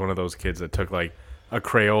 because I was one of those kids that took like a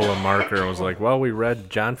Crayola marker and was like, well, we read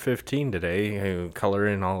John 15 today. Color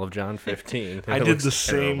in all of John 15. I It did looks the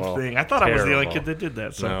same terrible. thing. I thought I was the only Terrible. kid that did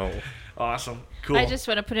that. So No. awesome, cool. I just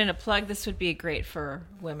want to put in a plug. This would be great for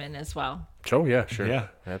women as well. Oh, yeah, sure. Yeah.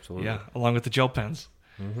 Absolutely. yeah, along with the gel pens,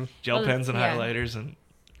 gel Well, pens and yeah. highlighters and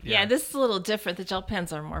Yeah. This is a little different. The gel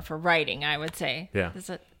pens are more for writing, I would say. Yeah. Is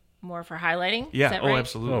it more for highlighting? yeah. Is that Oh, right?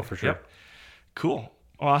 absolutely. Oh, for sure. Yep. Cool.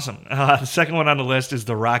 Awesome. The second one on the list is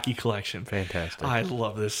the Rocky Collection. Fantastic. I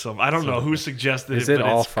love this so much. I don't know who suggested Is it, it but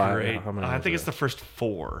all it's five? great. How many I is think it? it's the first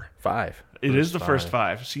 4. 5. It is the first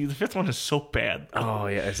 5. See, the 5th one is so bad. Oh,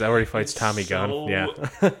 yeah. Is that where he fights Tommy Gunn? So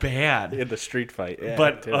Yeah. bad. In the street fight. Yeah,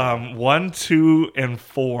 But terrible. 1, 2, and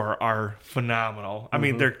 4 are phenomenal. I Mm-hmm.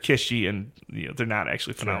 mean, they're kishy and they're not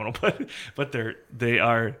actually phenomenal, but they're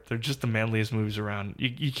just the manliest movies around.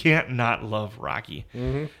 You can't not love Rocky.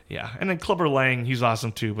 Mm-hmm. Yeah, and then Clubber Lang, he's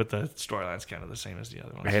awesome too, but the storyline's kind of the same as the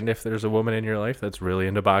other ones. And if there's a woman in your life that's really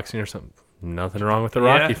into boxing or something, nothing wrong with the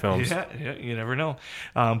Rocky films. Yeah, you never know.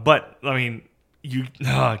 But I mean,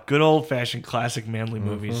 good old fashioned classic manly Mm-hmm.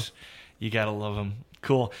 movies. You gotta love them.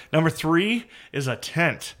 Cool. Number 3 is a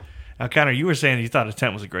tent. Now, Connor, you were saying you thought a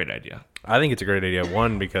tent was a great idea. I think it's a great idea.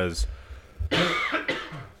 One, because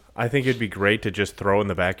I think it'd be great to just throw in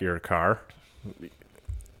the back of your car.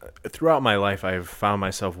 Throughout my life, I've found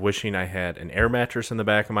myself wishing I had an air mattress in the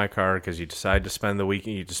back of my car, because you decide to spend the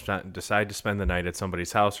weekend, you just decide to spend the night at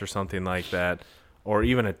somebody's house or something like that, or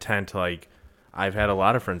even a tent. Like, I've had a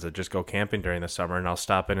lot of friends that just go camping during the summer, and I'll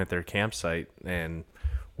stop in at their campsite and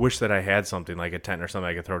wish that I had something like a tent or something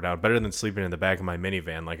I could throw down, better than sleeping in the back of my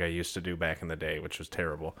minivan like I used to do back in the day, which was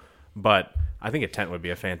terrible. But I think a tent would be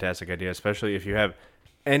a fantastic idea, especially if you have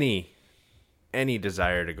any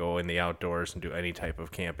desire to go in the outdoors and do any type of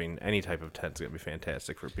camping. Any type of tent's gonna be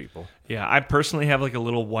fantastic for people. Yeah, I personally have like a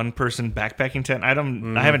little one-person backpacking tent. I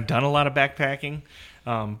haven't done a lot of backpacking,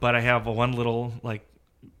 but I have one little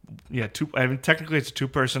two. I mean, technically it's a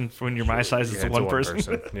 2-person. For when you're my size, it's a one person.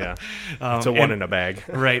 Yeah, it's a one and- in a bag.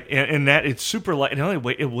 Right, and that it's super light.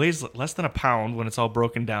 It weighs less than a pound when it's all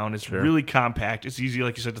broken down. It's really compact. It's easy,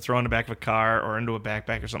 like you said, to throw in the back of a car or into a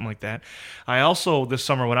backpack or something like that. I also this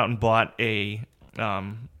summer went out and bought a.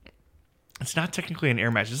 It's not technically an air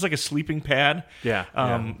mattress. It's like a sleeping pad. Yeah.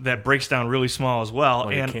 That breaks down really small as well.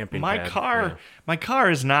 Like a and camping my pad, car, my car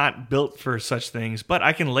is not built for such things, but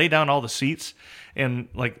I can lay down all the seats and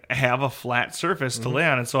like have a flat surface to lay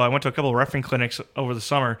on. And so I went to a couple of roughing clinics over the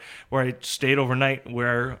summer where I stayed overnight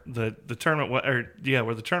where the tournament where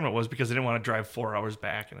the tournament was, because I didn't want to drive 4 hours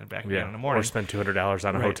back and then back again in the morning. Or spend $200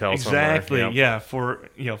 on a Right, hotel exactly. somewhere. Yep.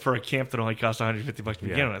 Yeah, for a camp that only cost $150 to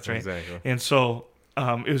begin with, right? exactly. And so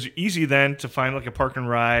it was easy then to find like a park and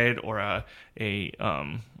ride or a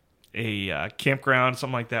campground,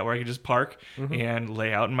 something like that, where I could just park and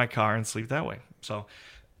lay out in my car and sleep that way. So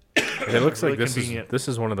And it looks Really like convenient. this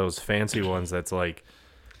is one of those fancy ones that's like,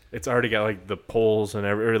 it's already got like the poles and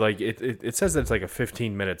every, or like it says that it's like a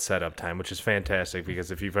 15-minute setup time, which is fantastic,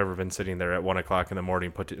 because if you've ever been sitting there at 1 o'clock in the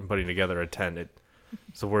morning putting together a tent,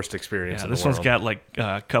 it's the worst experience. yeah, in this the world. one's got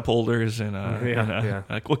like cup holders and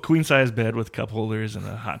a queen size bed with cup holders and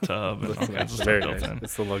a hot tub and all kinds of It's stuff very built nice. in.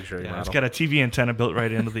 It's the luxury Yeah, model. it's got a TV antenna built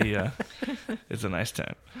right into the. It's a nice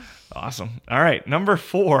tent. Awesome. All right, number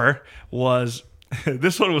 4 was.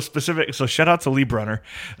 This one was specific. So shout out to Lee Brunner.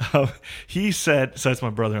 He said, so that's my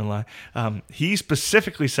brother-in-law. He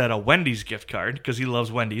specifically said a Wendy's gift card because he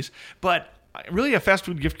loves Wendy's, but really a fast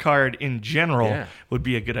food gift card in general would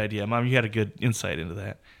be a good idea. Mom, you had a good insight into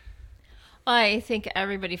that. I think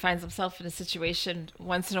everybody finds themselves in a situation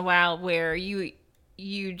once in a while where you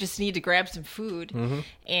just need to grab some food.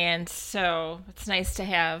 And so it's nice to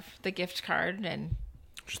have the gift card and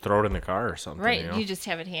Just throw it in the car or something. right, You know? you just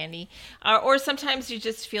have it handy. Or sometimes you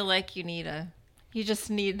just feel like you just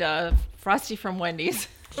need a Frosty from Wendy's.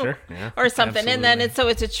 Sure. Yeah. Or something, and then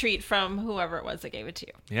Absolutely. it's a treat from whoever it was that gave it to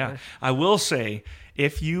you. Yeah. I will say,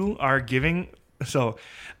 if you are giving, so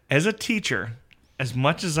as a teacher, as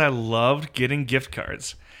much as I loved getting gift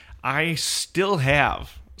cards, I still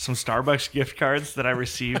have some Starbucks gift cards that I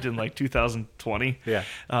received in like 2020 Yeah.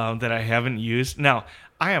 that I haven't used. Now,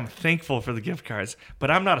 I am thankful for the gift cards,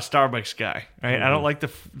 but I'm not a Starbucks guy, right? I don't like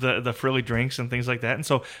the frilly drinks and things like that. And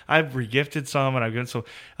so I've regifted some, and I've given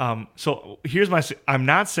so here's I'm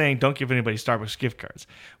not saying don't give anybody Starbucks gift cards.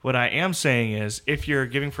 What I am saying is if you're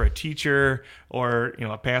giving for a teacher or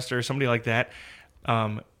a pastor or somebody like that,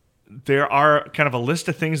 there are kind of a list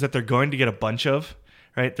of things that they're going to get a bunch of,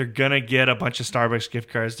 right? They're going to get a bunch of Starbucks gift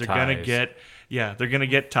cards. They're going to get they're going to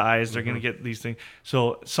get ties. They're going to get these things.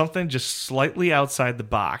 So something just slightly outside the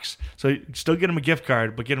box. So you still get them a gift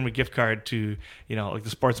card, but get them a gift card to, like the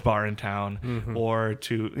sports bar in town or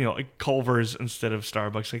to, like Culver's instead of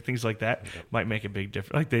Starbucks, like things like that might make a big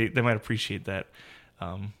difference. Like they might appreciate that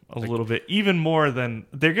a little bit, even more than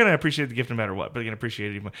they're going to appreciate the gift no matter what, but they're going to appreciate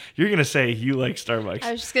it even more. You're going to say you like Starbucks.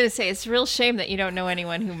 I was just going to say, it's a real shame that you don't know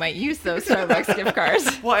anyone who might use those Starbucks gift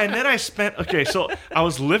cards. Well, and then so I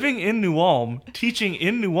was living in New Ulm, teaching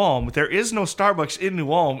in New Ulm. There is no Starbucks in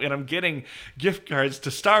New Ulm, and I'm getting gift cards to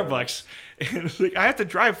Starbucks. And it's like, I have to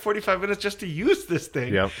drive 45 minutes just to use this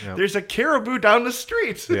thing. Yep. There's a Caribou down the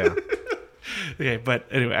street. Yeah. Okay, but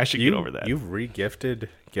anyway, I should get over that. You've re-gifted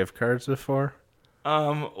gift cards before?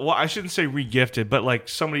 Well, I shouldn't say re-gifted, but like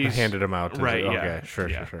somebody's handed them out. Right, yeah. Okay,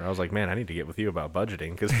 sure. I was like, man, I need to get with you about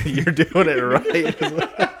budgeting because you're doing it right.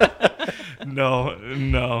 No,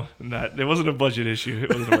 not. It wasn't a budget issue. It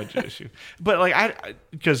wasn't a budget issue. But like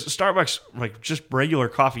because Starbucks, like just regular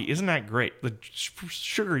coffee, isn't that great? The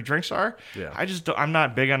sugary drinks are. Yeah. I'm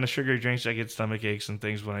not big on the sugary drinks. I get stomach aches and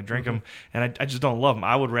things when I drink them, and I just don't love them.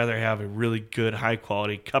 I would rather have a really good, high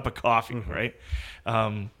quality cup of coffee, right?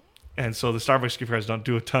 And so the Starbucks gift cards don't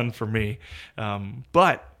do a ton for me.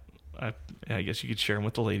 But I guess you could share them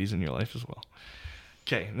with the ladies in your life as well.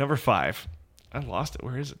 Okay, number 5. I lost it.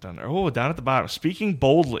 Where is it down there? Oh, down at the bottom. Speaking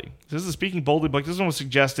Boldly. This is the Speaking Boldly book. This one was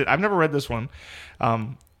suggested. I've never read this one.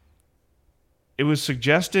 It was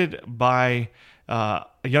suggested by a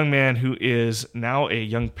young man who is now a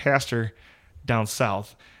young pastor down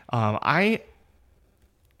south. Let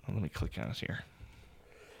me click on it here.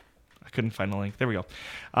 I couldn't find the link. There we go.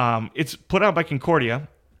 It's put out by Concordia,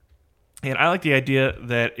 and I like the idea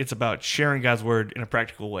that it's about sharing God's word in a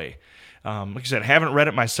practical way. Like I said, I haven't read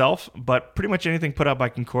it myself, but pretty much anything put out by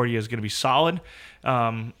Concordia is going to be solid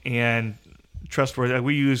and trustworthy.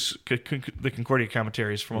 We use the Concordia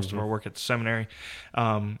commentaries for most of our work at the seminary.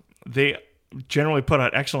 They generally put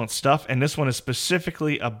out excellent stuff, and this one is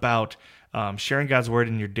specifically about sharing God's word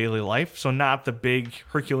in your daily life. So not the big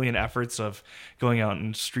Herculean efforts of going out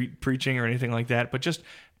and street preaching or anything like that, but just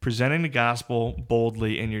presenting the gospel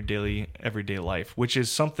boldly in your daily, everyday life, which is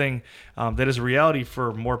something that is a reality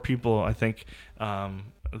for more people, I think,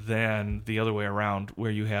 than the other way around,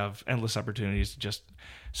 where you have endless opportunities to just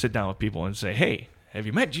sit down with people and say, hey, have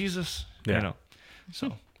you met Jesus? Yeah.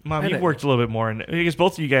 So, Mom, you've worked a little bit more, and I guess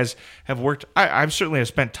both of you guys have worked. I certainly have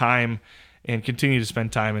spent time and continue to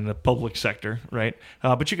spend time in the public sector, right?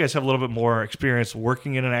 But you guys have a little bit more experience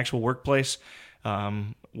working in an actual workplace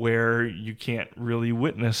where you can't really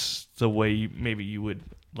witness the way maybe you would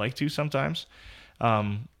like to sometimes.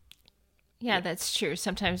 Yeah, that's true.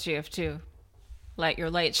 Sometimes you have to let your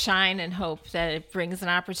light shine and hope that it brings an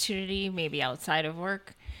opportunity, maybe outside of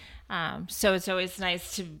work. So it's always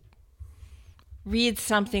nice to read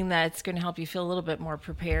something that's going to help you feel a little bit more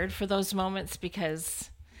prepared for those moments, because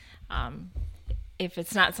if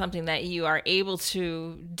it's not something that you are able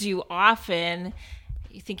to do often,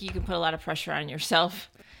 you think you can put a lot of pressure on yourself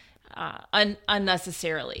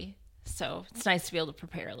unnecessarily. So it's nice to be able to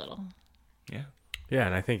prepare a little. Yeah. Yeah,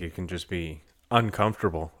 and I think it can just be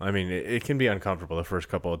uncomfortable. I mean, it can be uncomfortable the first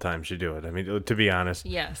couple of times you do it. I mean, to be honest.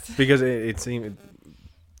 Yes. Because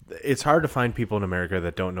it's hard to find people in America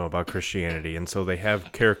that don't know about Christianity, and so they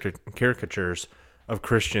have caricatures of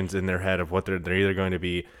Christians in their head of what they're either going to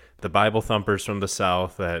be the Bible thumpers from the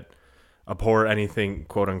South that abhor anything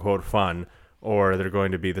quote unquote fun, or they're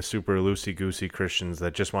going to be the super loosey-goosey Christians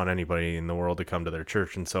that just want anybody in the world to come to their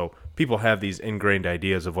church. And so people have these ingrained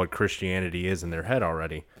ideas of what Christianity is in their head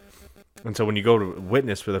already. And so when you go to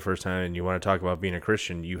witness for the first time and you want to talk about being a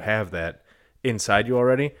Christian, you have that inside you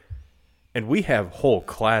already. And we have whole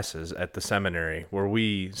classes at the seminary where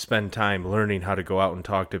we spend time learning how to go out and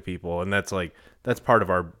talk to people. And that's part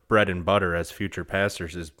of our bread and butter as future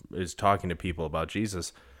pastors is talking to people about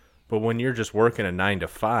Jesus. But when you're just working a 9 to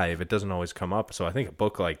 5, it doesn't always come up. So I think a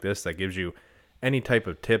book like this that gives you any type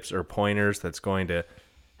of tips or pointers that's going to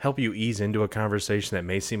help you ease into a conversation that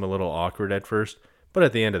may seem a little awkward at first. But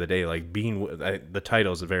at the end of the day, like the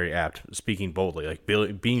title is very apt, Speaking Boldly, like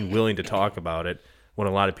being willing to talk about it when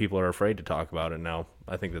a lot of people are afraid to talk about it now.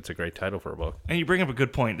 I think that's a great title for a book. And you bring up a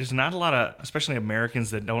good point. There's not a lot of, especially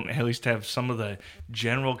Americans, that don't at least have some of the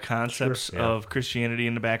general concepts of Christianity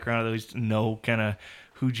in the background, at least know kind of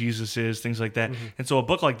who Jesus is, things like that. And so a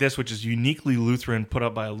book like this, which is uniquely Lutheran, put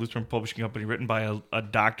up by a Lutheran publishing company, written by a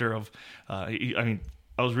doctor of, I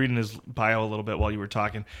was reading his bio a little bit while you were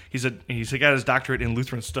talking. He's got his doctorate in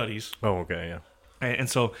Lutheran studies. Oh, okay, yeah. And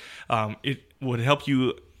so it would help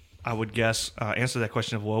you, I would guess, answer that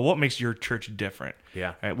question of, well, what makes your church different?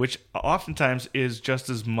 Yeah. Right? Which oftentimes is just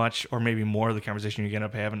as much or maybe more of the conversation you end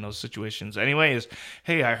up having in those situations. Anyway, is,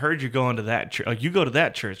 hey, I heard you're going to that church. Like, you go to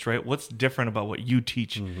that church, right? What's different about what you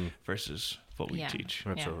teach versus what we teach?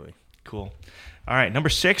 Absolutely. Cool. All right, number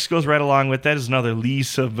 6 goes right along with that. Is another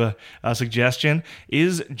lease of suggestion,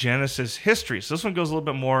 is Genesis history. So this one goes a little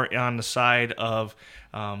bit more on the side of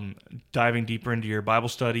diving deeper into your Bible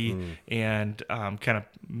study and kind of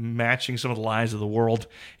matching some of the lies of the world,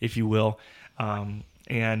 if you will.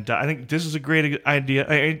 And I think this is a great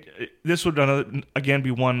idea. This would, again, be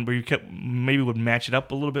one where you maybe would match it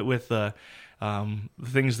up a little bit with the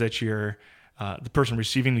things that the person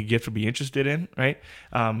receiving the gift would be interested in, right?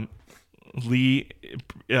 Lee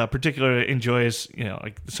particularly enjoys,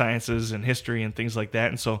 like the sciences and history and things like that,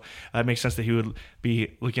 and so it makes sense that he would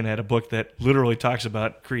be looking at a book that literally talks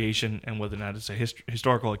about creation and whether or not it's a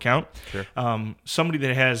historical account. Sure. Somebody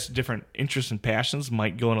that has different interests and passions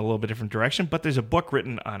might go in a little bit different direction, but there's a book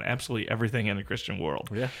written on absolutely everything in the Christian world.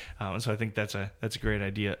 Yeah. And so I think that's a great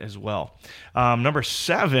idea as well. Number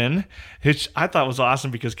 7, which I thought was awesome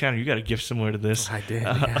because Connor, you got a gift similar to this. I did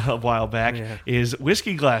a while back. Is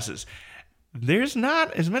whiskey glasses. There's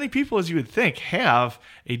not as many people as you would think have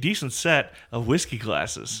a decent set of whiskey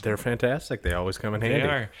glasses. They're fantastic. They always come in handy. They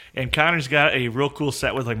are. And Connor's got a real cool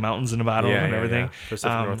set with like mountains in the bottom and everything.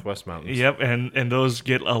 Pacific Northwest Mountains. Yep, and those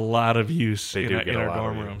get a lot of use in our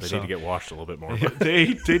dorm room. They need to get washed a little bit more.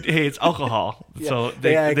 Hey, it's alcohol. So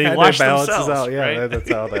they it wash balances themselves. out. Yeah, right?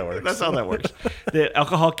 that's how that works. That's how that works. The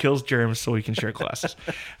alcohol kills germs, so we can share glasses.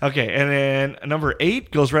 Okay, and then number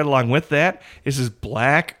 8 goes right along with that. This is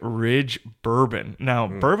Black Ridge Bourbon. Now,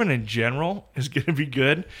 bourbon in general is going to be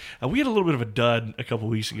good. We had a little bit of a dud a couple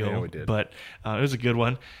weeks ago. Yeah, we did. But it was a good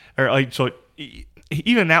one.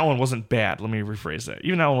 Even that one wasn't bad. Let me rephrase that.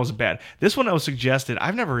 Even that one wasn't bad. This one that was suggested,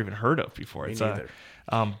 I've never even heard of before. Me It's neither.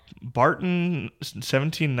 Barton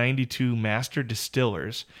 1792 Master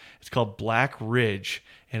Distillers. It's called Black Ridge,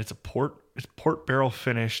 and it's port barrel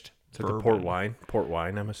finished. Is it the port wine? Port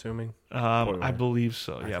wine, I'm assuming. I believe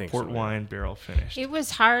so. Yeah, think port so, wine barrel finished. It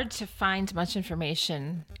was hard to find much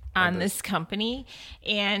information on this company.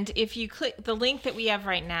 And if you click the link that we have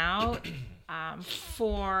right now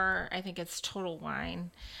for, I think it's Total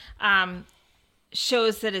Wine,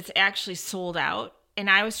 shows that it's actually sold out. And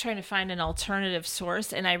I was trying to find an alternative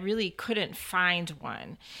source, and I really couldn't find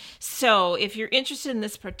one. So if you're interested in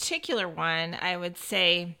this particular one, I would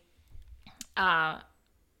say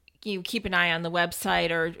you keep an eye on the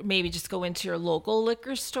website, or maybe just go into your local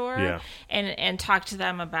liquor store and talk to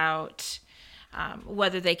them about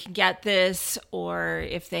whether they can get this or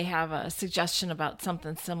if they have a suggestion about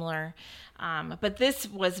something similar. But this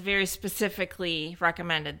was very specifically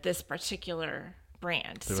recommended, this particular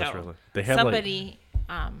brand. They have somebody,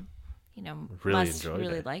 really must enjoyed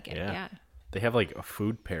really it. like it. Yeah. They have like a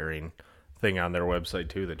food pairing thing on their website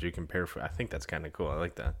too that you can pair for. I think that's kind of cool. I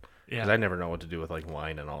like that. Yeah. Because I never know what to do with like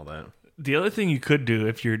wine and all that. The other thing you could do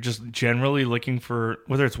if you're just generally looking for,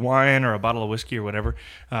 whether it's wine or a bottle of whiskey or whatever,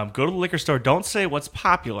 go to the liquor store. Don't say what's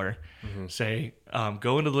popular. Say,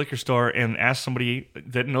 go into the liquor store and ask somebody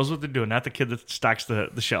that knows what they're doing, not the kid that stocks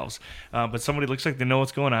the shelves, but somebody looks like they know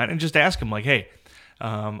what's going on, and just ask them like, hey,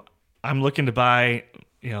 I'm looking to buy,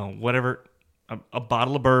 whatever, a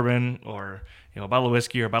bottle of bourbon or, a bottle of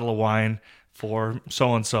whiskey or a bottle of wine for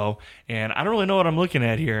so-and-so, and I don't really know what I'm looking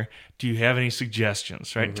at here. Do you have any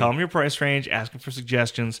suggestions, right? Tell them your price range, ask them for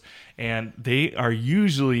suggestions, and they are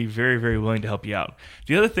usually very, very willing to help you out.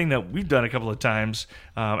 The other thing that we've done a couple of times,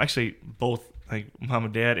 actually both like mom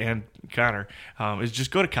and dad and Connor, is just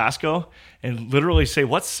go to Costco and literally say,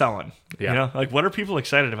 what's selling? Yeah. Like what are people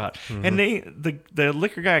excited about? And the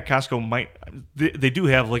liquor guy at Costco they do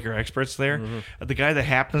have liquor experts there. The guy that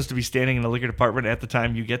happens to be standing in the liquor department at the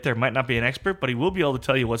time you get there might not be an expert, but he will be able to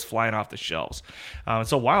tell you what's flying off the shelves.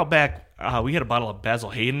 So a while back, we had a bottle of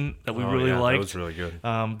Basil Hayden that we really liked. That was really good.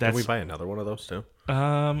 Can we buy another one of those too?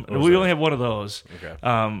 We only have one of those. Okay.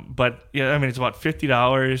 But yeah, I mean, it's about $50,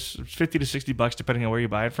 $50 to $60 depending on where you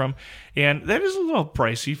buy it from, and that is a little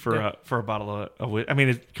pricey for a bottle of. I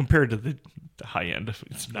mean, compared to the high end,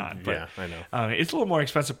 it's not. But, yeah, I know. It's a little more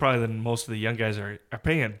expensive probably than most of the young guys are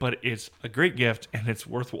paying, but it's a great gift and it's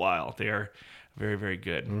worthwhile. They are very, very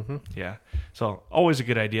good. Mm-hmm. Yeah. So always a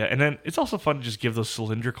good idea. And then it's also fun to just give those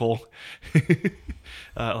cylindrical,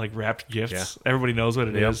 like wrapped gifts. Yeah. Everybody knows what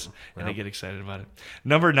it is, and they get excited about it.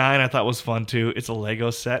 Number 9 I thought was fun too. It's a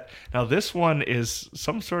Lego set. Now this one is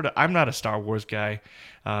some sort of, I'm not a Star Wars guy.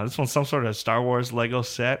 This one's some sort of Star Wars Lego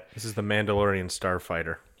set. This is the Mandalorian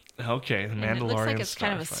Starfighter. Okay, the Mandalorian. And it looks like it's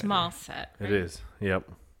kind of a small set. Right? It is. Yep.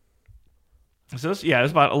 So it's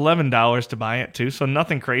about $11 to buy it too. So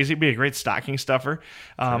nothing crazy. It'd be a great stocking stuffer.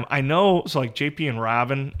 Sure. I know. So like JP and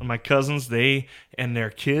Robin, my cousins, they and their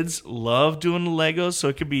kids love doing the Legos. So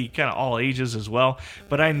it could be kind of all ages as well.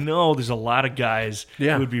 But I know there's a lot of guys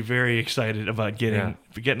who would be very excited about getting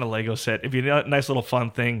a Lego set. It'd be a nice little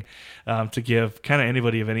fun thing to give kind of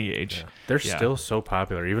anybody of any age. Yeah. They're still so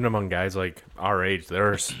popular, even among guys like our age.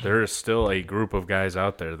 There is still a group of guys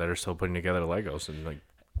out there that are still putting together Legos, and like,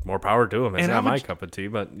 more power to them. It's not my cup of tea,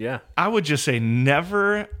 but yeah. I would just say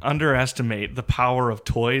never underestimate the power of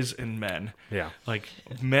toys in men. Yeah. Like,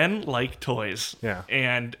 men like toys. Yeah.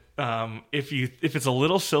 And if it's a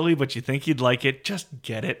little silly, but you think you'd like it, just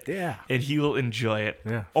get it. Yeah. And he will enjoy it.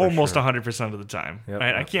 Yeah. Almost 100% of the time. Yep,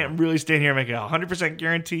 right? I can't really stand here and make a 100%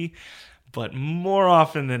 guarantee. But more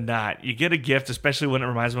often than not, you get a gift, especially when it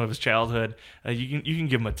reminds him of his childhood. You can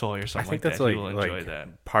give him a toy or something. I think like that's that. like, He will enjoy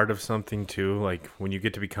that. Part of something too. Like when you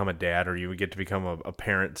get to become a dad, or you get to become a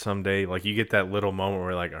parent someday. Like you get that little moment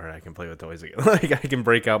where you're like, all right, I can play with toys again. Like I can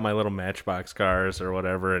break out my little Matchbox cars or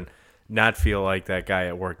whatever, and not feel like that guy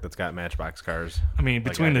at work that's got Matchbox cars. I mean,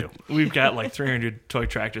 we've got like 300 toy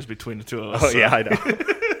tractors between the two of us. Oh yeah, I know.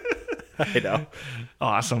 I know.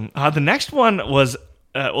 Awesome. The next one was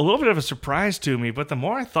a little bit of a surprise to me, but the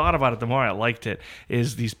more I thought about it, the more I liked it,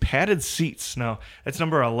 is these padded seats. Now, it's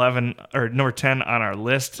number 11 or number 10 on our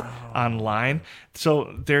list online.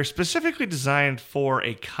 So they're specifically designed for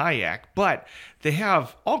a kayak, but they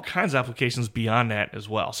have all kinds of applications beyond that as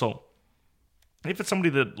well. So if it's somebody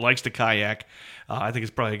that likes to kayak, I think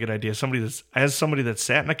it's probably a good idea. Somebody that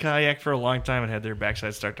sat in a kayak for a long time and had their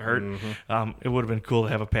backside start to hurt, it would have been cool to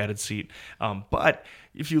have a padded seat. But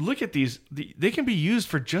if you look at these, they can be used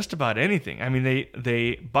for just about anything. I mean,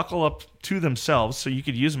 they buckle up to themselves, so you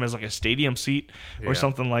could use them as like a stadium seat or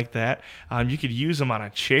something like that. You could use them on a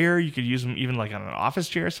chair. You could use them even like on an office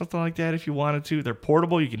chair or something like that if you wanted to. They're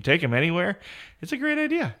portable. You can take them anywhere. It's a great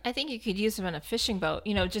idea. I think you could use them in a fishing boat,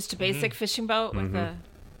 just a basic fishing boat with a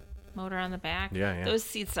motor on the back. Yeah. Those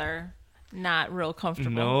seats are not real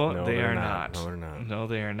comfortable. No, they are not. No, they're not. No,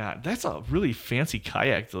 they are not. That's a really fancy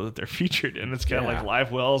kayak, though, that they're featured in. It's got like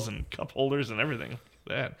live wells and cup holders and everything like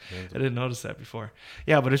that. I didn't notice that before.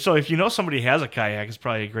 Yeah, but if you know somebody has a kayak, it's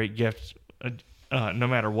probably a great gift no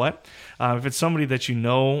matter what. If it's somebody that you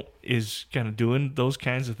know is kind of doing those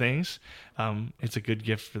kinds of things, it's a good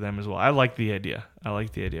gift for them as well. I like the idea.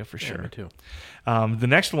 For sure. Me too. The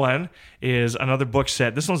next one is another book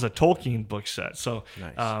set. This one's a Tolkien book set. So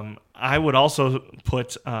nice. I would also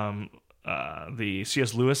put the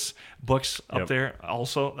C.S. Lewis books up there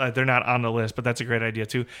also. They're not on the list, but that's a great idea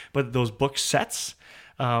too. But those book sets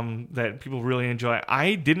that people really enjoy.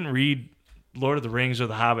 I didn't read Lord of the Rings or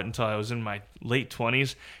The Hobbit until I was in my late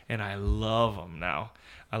 20s, and I love them now.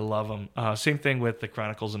 I love them. Same thing with the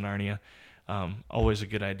Chronicles of Narnia. Always a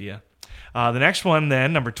good idea. The next one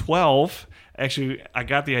then, number 12, actually, I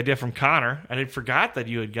got the idea from Connor. I forgot that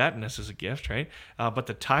you had gotten this as a gift, right? But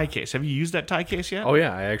the tie case. Have you used that tie case yet? Oh,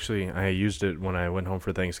 yeah. I used it when I went home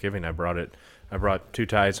for Thanksgiving. I brought 2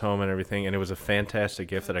 ties home and everything, and it was a fantastic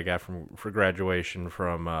gift that I got for graduation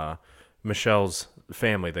from Michelle's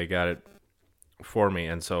family. They got it for me,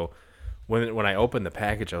 and so when I opened the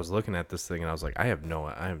package, I was looking at this thing and I was like, I have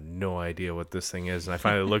no idea what this thing is. And I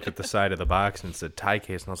finally looked at the side of the box and it said tie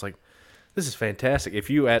case, and I was like, this is fantastic. If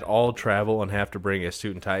you at all travel and have to bring a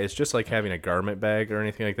suit and tie, it's just like having a garment bag or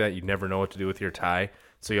anything like that. You never know what to do with your tie,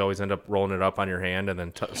 so you always end up rolling it up on your hand and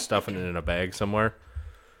then stuffing it in a bag somewhere.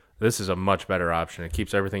 This is a much better option. It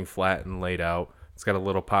keeps everything flat and laid out. It's got a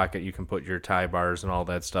little pocket you can put your tie bars and all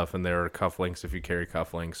that stuff in there, or cufflinks if you carry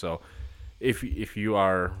cufflinks. So if you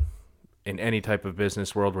are in any type of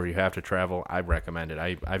business world where you have to travel, I recommend it.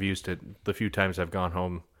 I've used it the few times I've gone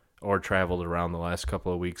home or traveled around the last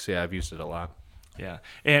couple of weeks. Yeah, I've used it a lot. Yeah,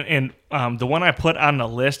 and the one I put on the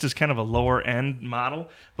list is kind of a lower end model,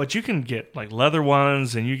 but you can get like leather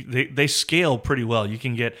ones, and they scale pretty well. You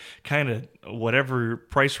can get kind of whatever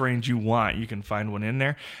price range you want. You can find one in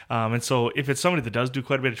there, and so if it's somebody that does do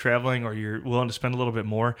quite a bit of traveling, or you're willing to spend a little bit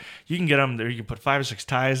more, you can get them there. You can put 5 or 6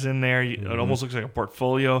 ties in there. It almost looks like a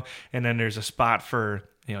portfolio, and then there's a spot for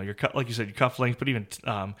your like you said, your cufflinks, but even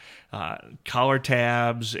collar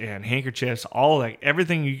tabs and handkerchiefs, all like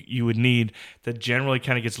everything you would need that generally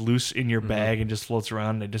kind of gets loose in your bag and just floats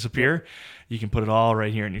around and they disappear. You can put it all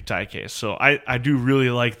right here in your tie case. So I do really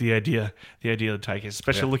like the idea of the tie case,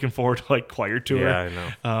 especially looking forward to like choir tour. Yeah,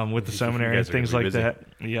 I know. With the seminary and things like that.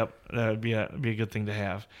 Yep, that would be a good thing to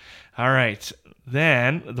have. All right.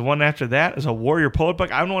 Then the one after that is a Warrior Poet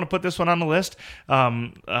book. I don't want to put this one on the list.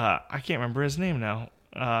 I can't remember his name now.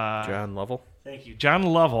 John Lovell. Thank you. John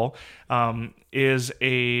Lovell is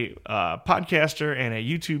a podcaster and a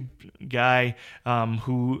YouTube guy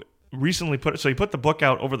who recently he put the book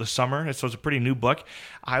out over the summer, so it's a pretty new book.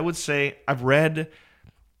 I would say I've read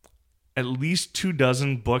at least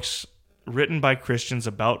 24 books written by Christians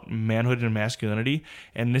about manhood and masculinity,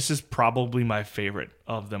 and this is probably my favorite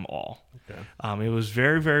of them all. Okay. It was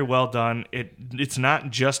very, very well done. It's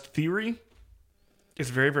not just theory. It's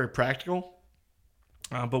very, very practical.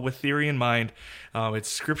 But with theory in mind, it's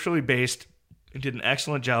scripturally based. It did an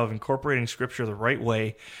excellent job of incorporating scripture the right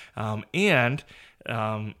way, and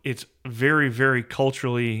it's very, very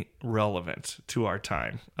culturally relevant to our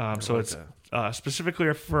time. So it's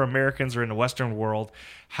specifically for Americans or in the Western world.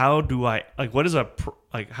 How does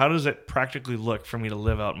it practically look for me to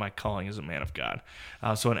live out my calling as a man of God?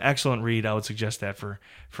 So an excellent read. I would suggest that for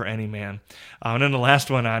any man. And then the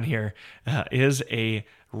last one on here is a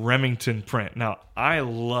Remington print. Now, I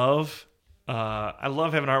love having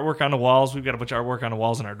artwork on the walls. We've got a bunch of artwork on the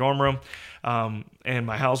walls in our dorm room, and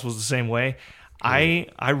my house was the same way. I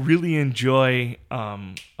really enjoy.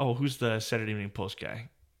 Who's the Saturday Evening Post guy?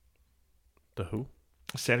 The who?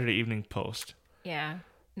 Saturday Evening Post. Yeah,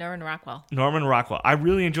 Norman Rockwell. Norman Rockwell. I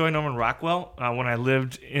really enjoy Norman Rockwell. When I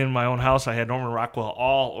lived in my own house, I had Norman Rockwell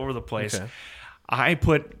all over the place. Okay. I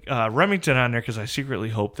put Remington on there because I secretly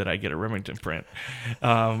hope that I get a Remington print.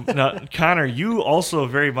 Now, Connor, you also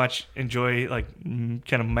very much enjoy like kind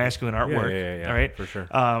of masculine artwork, yeah, right? For sure.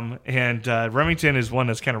 And Remington is one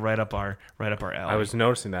that's kind of right up our alley. I was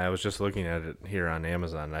noticing that. I was just looking at it here on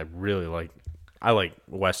Amazon. I really like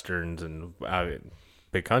westerns and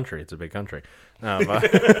Big Country. It's a big country.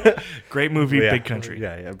 Great movie, Big Country.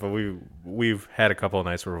 Yeah. But we've had a couple of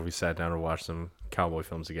nights where we sat down and watched some cowboy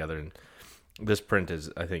films together, and this print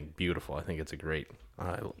is, I think, beautiful. I think it's a great.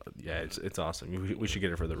 It's awesome. We should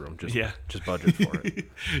get it for the room. Just budget for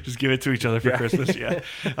it. Just give it to each other for Christmas. Yeah.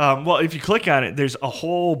 Well, if you click on it, there's a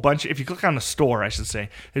whole bunch. If you click on the store, I should say,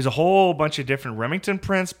 there's a whole bunch of different Remington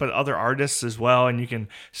prints, but other artists as well, and you can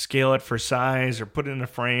scale it for size or put it in a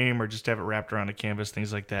frame or just have it wrapped around a canvas,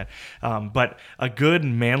 things like that. But a good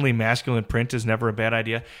manly masculine print is never a bad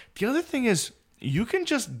idea. The other thing is you can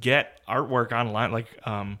just get artwork online, like.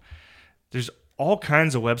 There's all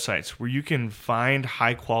kinds of websites where you can find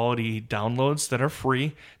high quality downloads that are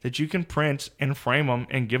free that you can print and frame them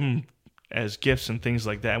and give them as gifts and things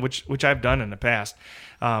like that, which I've done in the past.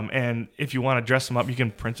 And if you want to dress them up, you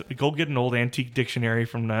can go get an old antique dictionary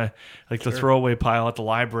from the throwaway pile at the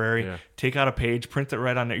library, take out a page, print it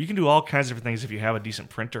right on there. You can do all kinds of different things if you have a decent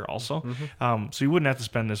printer also. Mm-hmm. So you wouldn't have to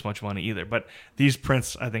spend this much money either. But these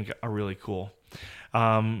prints, I think, are really cool.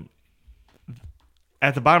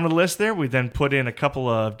 At the bottom of the list there, we then put in a couple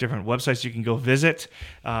of different websites you can go visit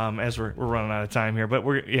as we're running out of time here. But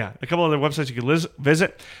a couple other websites you can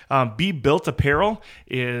visit. Be Built Apparel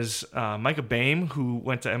is Micah Boehm, who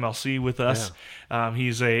went to MLC with us. Yeah.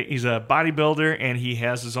 He's a bodybuilder, and he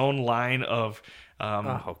has his own line of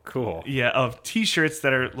cool. Yeah, of T-shirts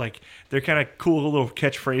that are like, they're kind of cool little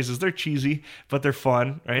catchphrases. They're cheesy, but they're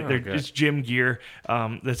fun, right? It's gym gear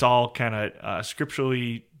that's all kind of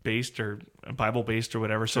scripturally based or Bible based or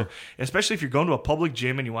whatever. So especially if you're going to a public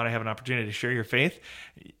gym and you want to have an opportunity to share your faith,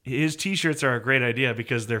 his T-shirts are a great idea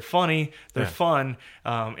because they're funny, they're fun,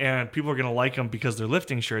 and people are going to like them because they're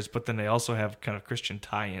lifting shirts, but then they also have kind of Christian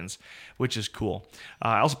tie-ins, which is cool.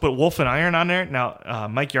 I also put Wolf and Iron on there. Now,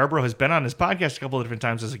 Mike Yarbrough has been on his podcast a couple of different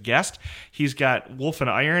times as a guest. He's got Wolf and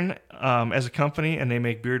Iron as a company, and they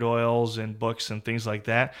make beard oils and books and things like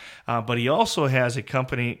that. But he also has a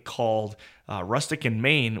company called Rustic in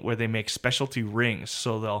Maine, where they make specialty rings.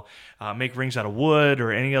 So they'll make rings out of wood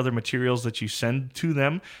or any other materials that you send to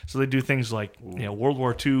them. So they do things like World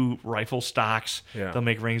War II rifle stocks. Yeah. They'll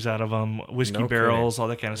make rings out of them, whiskey No barrels, kidding. all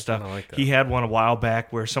that kind of stuff. like that. He had one a while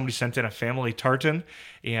back where somebody sent in a family tartan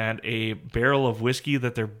and a barrel of whiskey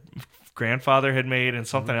that their grandfather had made and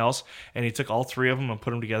something else, and he took all three of them and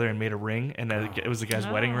put them together and made a ring, and then it was the guy's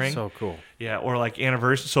wedding ring. So cool. Yeah, or like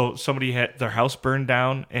anniversary. So somebody had their house burned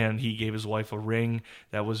down, and he gave his wife a ring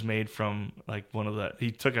that was made from like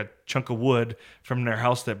he took a chunk of wood from their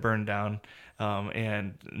house that burned down,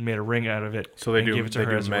 and made a ring out of it. So they and do, gave it to they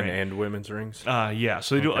her do as a men ring. and women's rings? Yeah,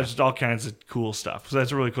 so they do just all kinds of cool stuff. So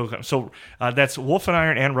that's a really cool. So that's Wolf and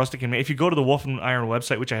Iron and Rustic in Maine. If you go to the Wolf and Iron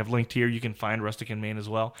website, which I have linked here, you can find Rustic in Maine as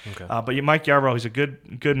well. Okay. But Mike Yarbrough, he's a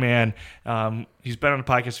good man. He's been on the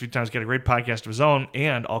podcast a few times, got a great podcast of his own,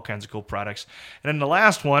 and all kinds of cool products. And then the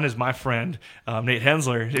last one is my friend Nate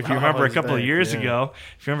Hensler. If you remember a couple of years ago,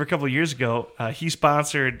 he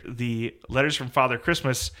sponsored the Letters from Father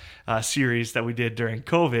Christmas series that we did during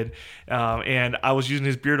COVID, and I was using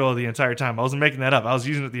his beard oil the entire time. I wasn't making that up. I was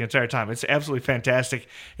using it the entire time. It's absolutely fantastic.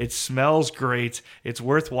 It smells great. It's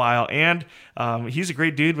worthwhile, and he's a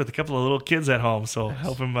great dude with a couple of little kids at home. So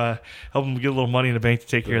help him get a little money in the bank to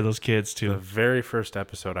take care of those kids too. The very first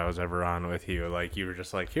episode I was ever on with you, like you were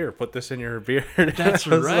just like, "Here, put this in your beard." That's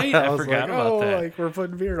right. I forgot about that. Like we're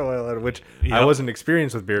putting beard oil in, which Yep. I wasn't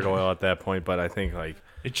experienced with beard oil at that point, but I think like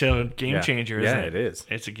It's a game changer, isn't it? it is.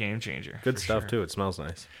 It's a game changer. Good for stuff sure. too. It smells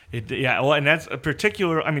nice. Well, and that's a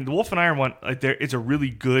particular. I mean, the Wolf and Iron one, like it's a really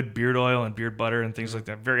good beard oil and beard butter and things like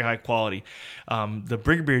that. Very high quality. The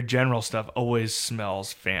Brigadier General stuff always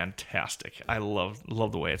smells fantastic. I love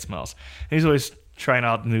the way it smells. And he's always trying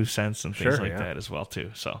out new scents and things like that as well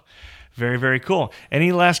too. So, very, very cool.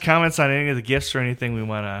 Any last comments on any of the gifts or anything we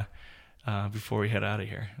want to before we head out of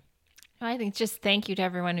here? I think just thank you to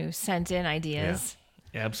everyone who sent in ideas.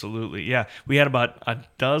 Absolutely. Yeah. We had about a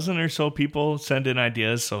dozen or so people send in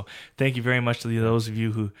ideas. So thank you very much to those of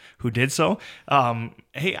you who did so.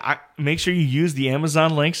 Hey, make sure you use the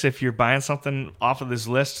Amazon links if you're buying something off of this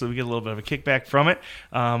list so we get a little bit of a kickback from it.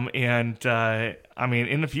 I mean,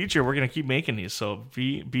 in the future, we're going to keep making these. So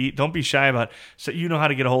don't be shy about, so you know how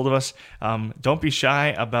to get a hold of us. Don't be shy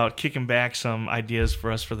about kicking back some ideas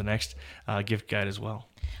for us for the next gift guide as well.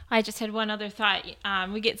 I just had one other thought.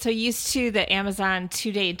 We get so used to the Amazon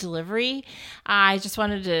 2-day delivery. I just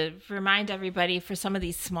wanted to remind everybody for some of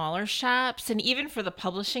these smaller shops and even for the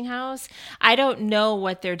publishing house, I don't know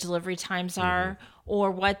what their delivery times are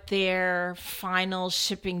or what their final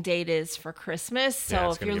shipping date is for Christmas.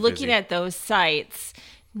 So if you're looking at those sites,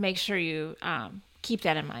 make sure you keep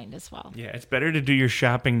that in mind as well. Yeah, it's better to do your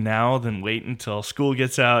shopping now than wait until school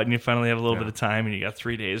gets out and you finally have a little bit of time and you got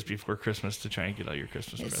 3 days before Christmas to try and get all your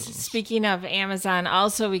Christmas presents. Speaking of Amazon,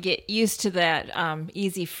 also we get used to that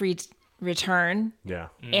easy free return. Yeah.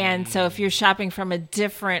 And so if you're shopping from a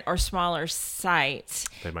different or smaller site,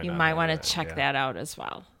 you might want to check that out as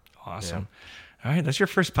well. Awesome. All right, that's your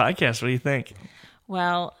first podcast. What do you think?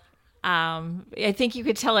 Well, I think you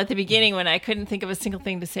could tell at the beginning when I couldn't think of a single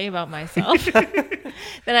thing to say about myself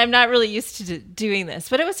that I'm not really used to doing this,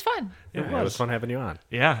 but it was fun. It was fun having you on.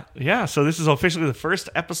 Yeah. So this is officially the first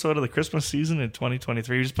episode of the Christmas season in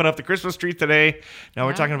 2023. We just put up the Christmas tree today. Now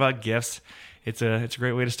we're talking about gifts. It's a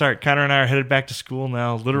great way to start. Connor and I are headed back to school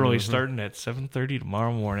now, literally starting at 7:30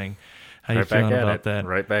 tomorrow morning. How you feeling about that?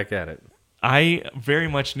 Right back at it. I very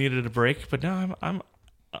much needed a break, but now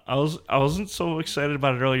I wasn't so excited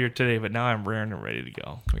about it earlier today, but now I'm raring and ready to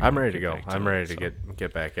go. I'm ready to go. I'm ready to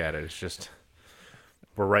get back at it. It's just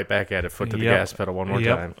we're right back at it, foot to the gas pedal one more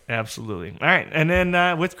time. Absolutely. All right, and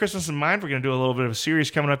then with Christmas in mind, we're going to do a little bit of a series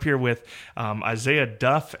coming up here with Isaiah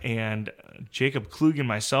Duff and Jacob Klug and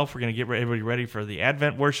myself. We're going to get everybody ready for the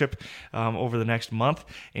Advent worship over the next month,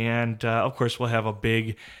 and of course we'll have a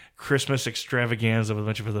big Christmas extravaganza with a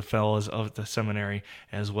bunch of the fellows of the seminary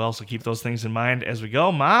as well. So keep those things in mind as we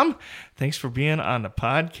go. Mom, thanks for being on the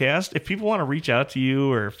podcast. If people want to reach out to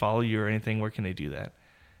you or follow you or anything, where can they do that?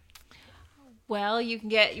 Well, you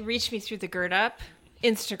can reach me through the Gird Up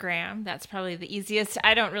Instagram. That's probably the easiest.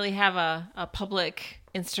 I don't really have a public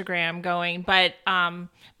Instagram going, but my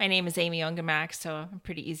name is Amy Ungemak, so I'm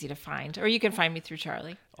pretty easy to find. Or you can find me through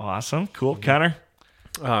Charlie. Awesome. Cool. Connor?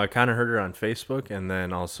 Connor Herder on Facebook, and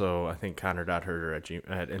then also I think Connor.Herder at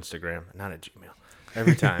Instagram, not at Gmail.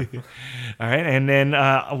 Every time. All right, and then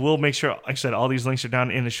we'll make sure, like I said, all these links are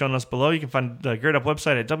down in the show notes below. You can find the Gird Up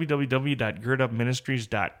website at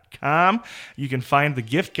www.girdupministries.com. You can find the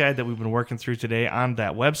gift guide that we've been working through today on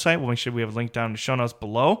that website. We'll make sure we have a link down in the show notes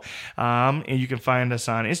below. And you can find us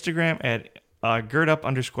on Instagram at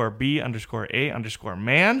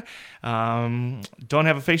girdup_B_A_man. Don't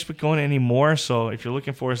have a Facebook going anymore, so if you're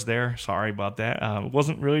looking for us there, sorry about that. It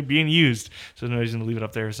wasn't really being used, so no reason to leave it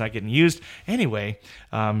up there. It's not getting used. Anyway,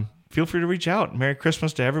 feel free to reach out. Merry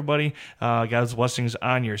Christmas to everybody. God's blessings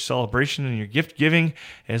on your celebration and your gift giving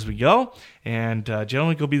as we go. And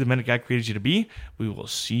generally, go be the men that God created you to be. We will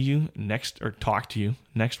see you talk to you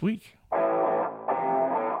next week.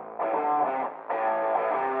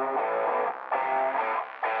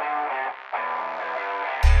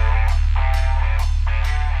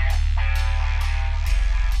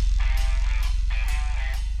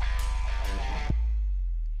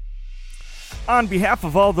 On behalf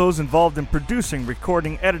of all those involved in producing,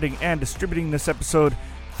 recording, editing, and distributing this episode,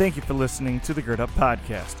 thank you for listening to the Gird Up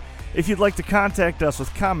Podcast. If you'd like to contact us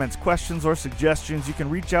with comments, questions, or suggestions, you can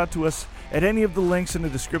reach out to us at any of the links in the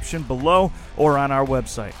description below or on our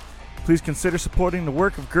website. Please consider supporting the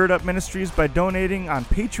work of Gird Up Ministries by donating on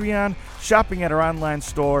Patreon, shopping at our online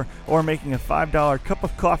store, or making a $5 cup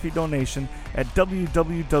of coffee donation at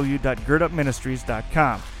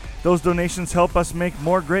www.girdupministries.com. Those donations help us make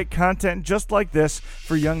more great content just like this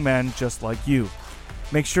for young men just like you.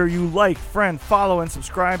 Make sure you like, friend, follow, and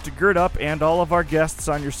subscribe to Gird Up and all of our guests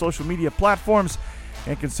on your social media platforms,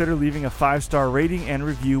 and consider leaving a 5-star rating and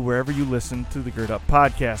review wherever you listen to the Gird Up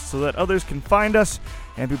Podcast so that others can find us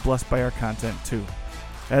and be blessed by our content too.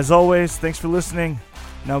 As always, thanks for listening.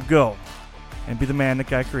 Now go and be the man that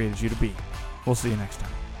God created you to be. We'll see you next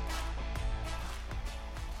time.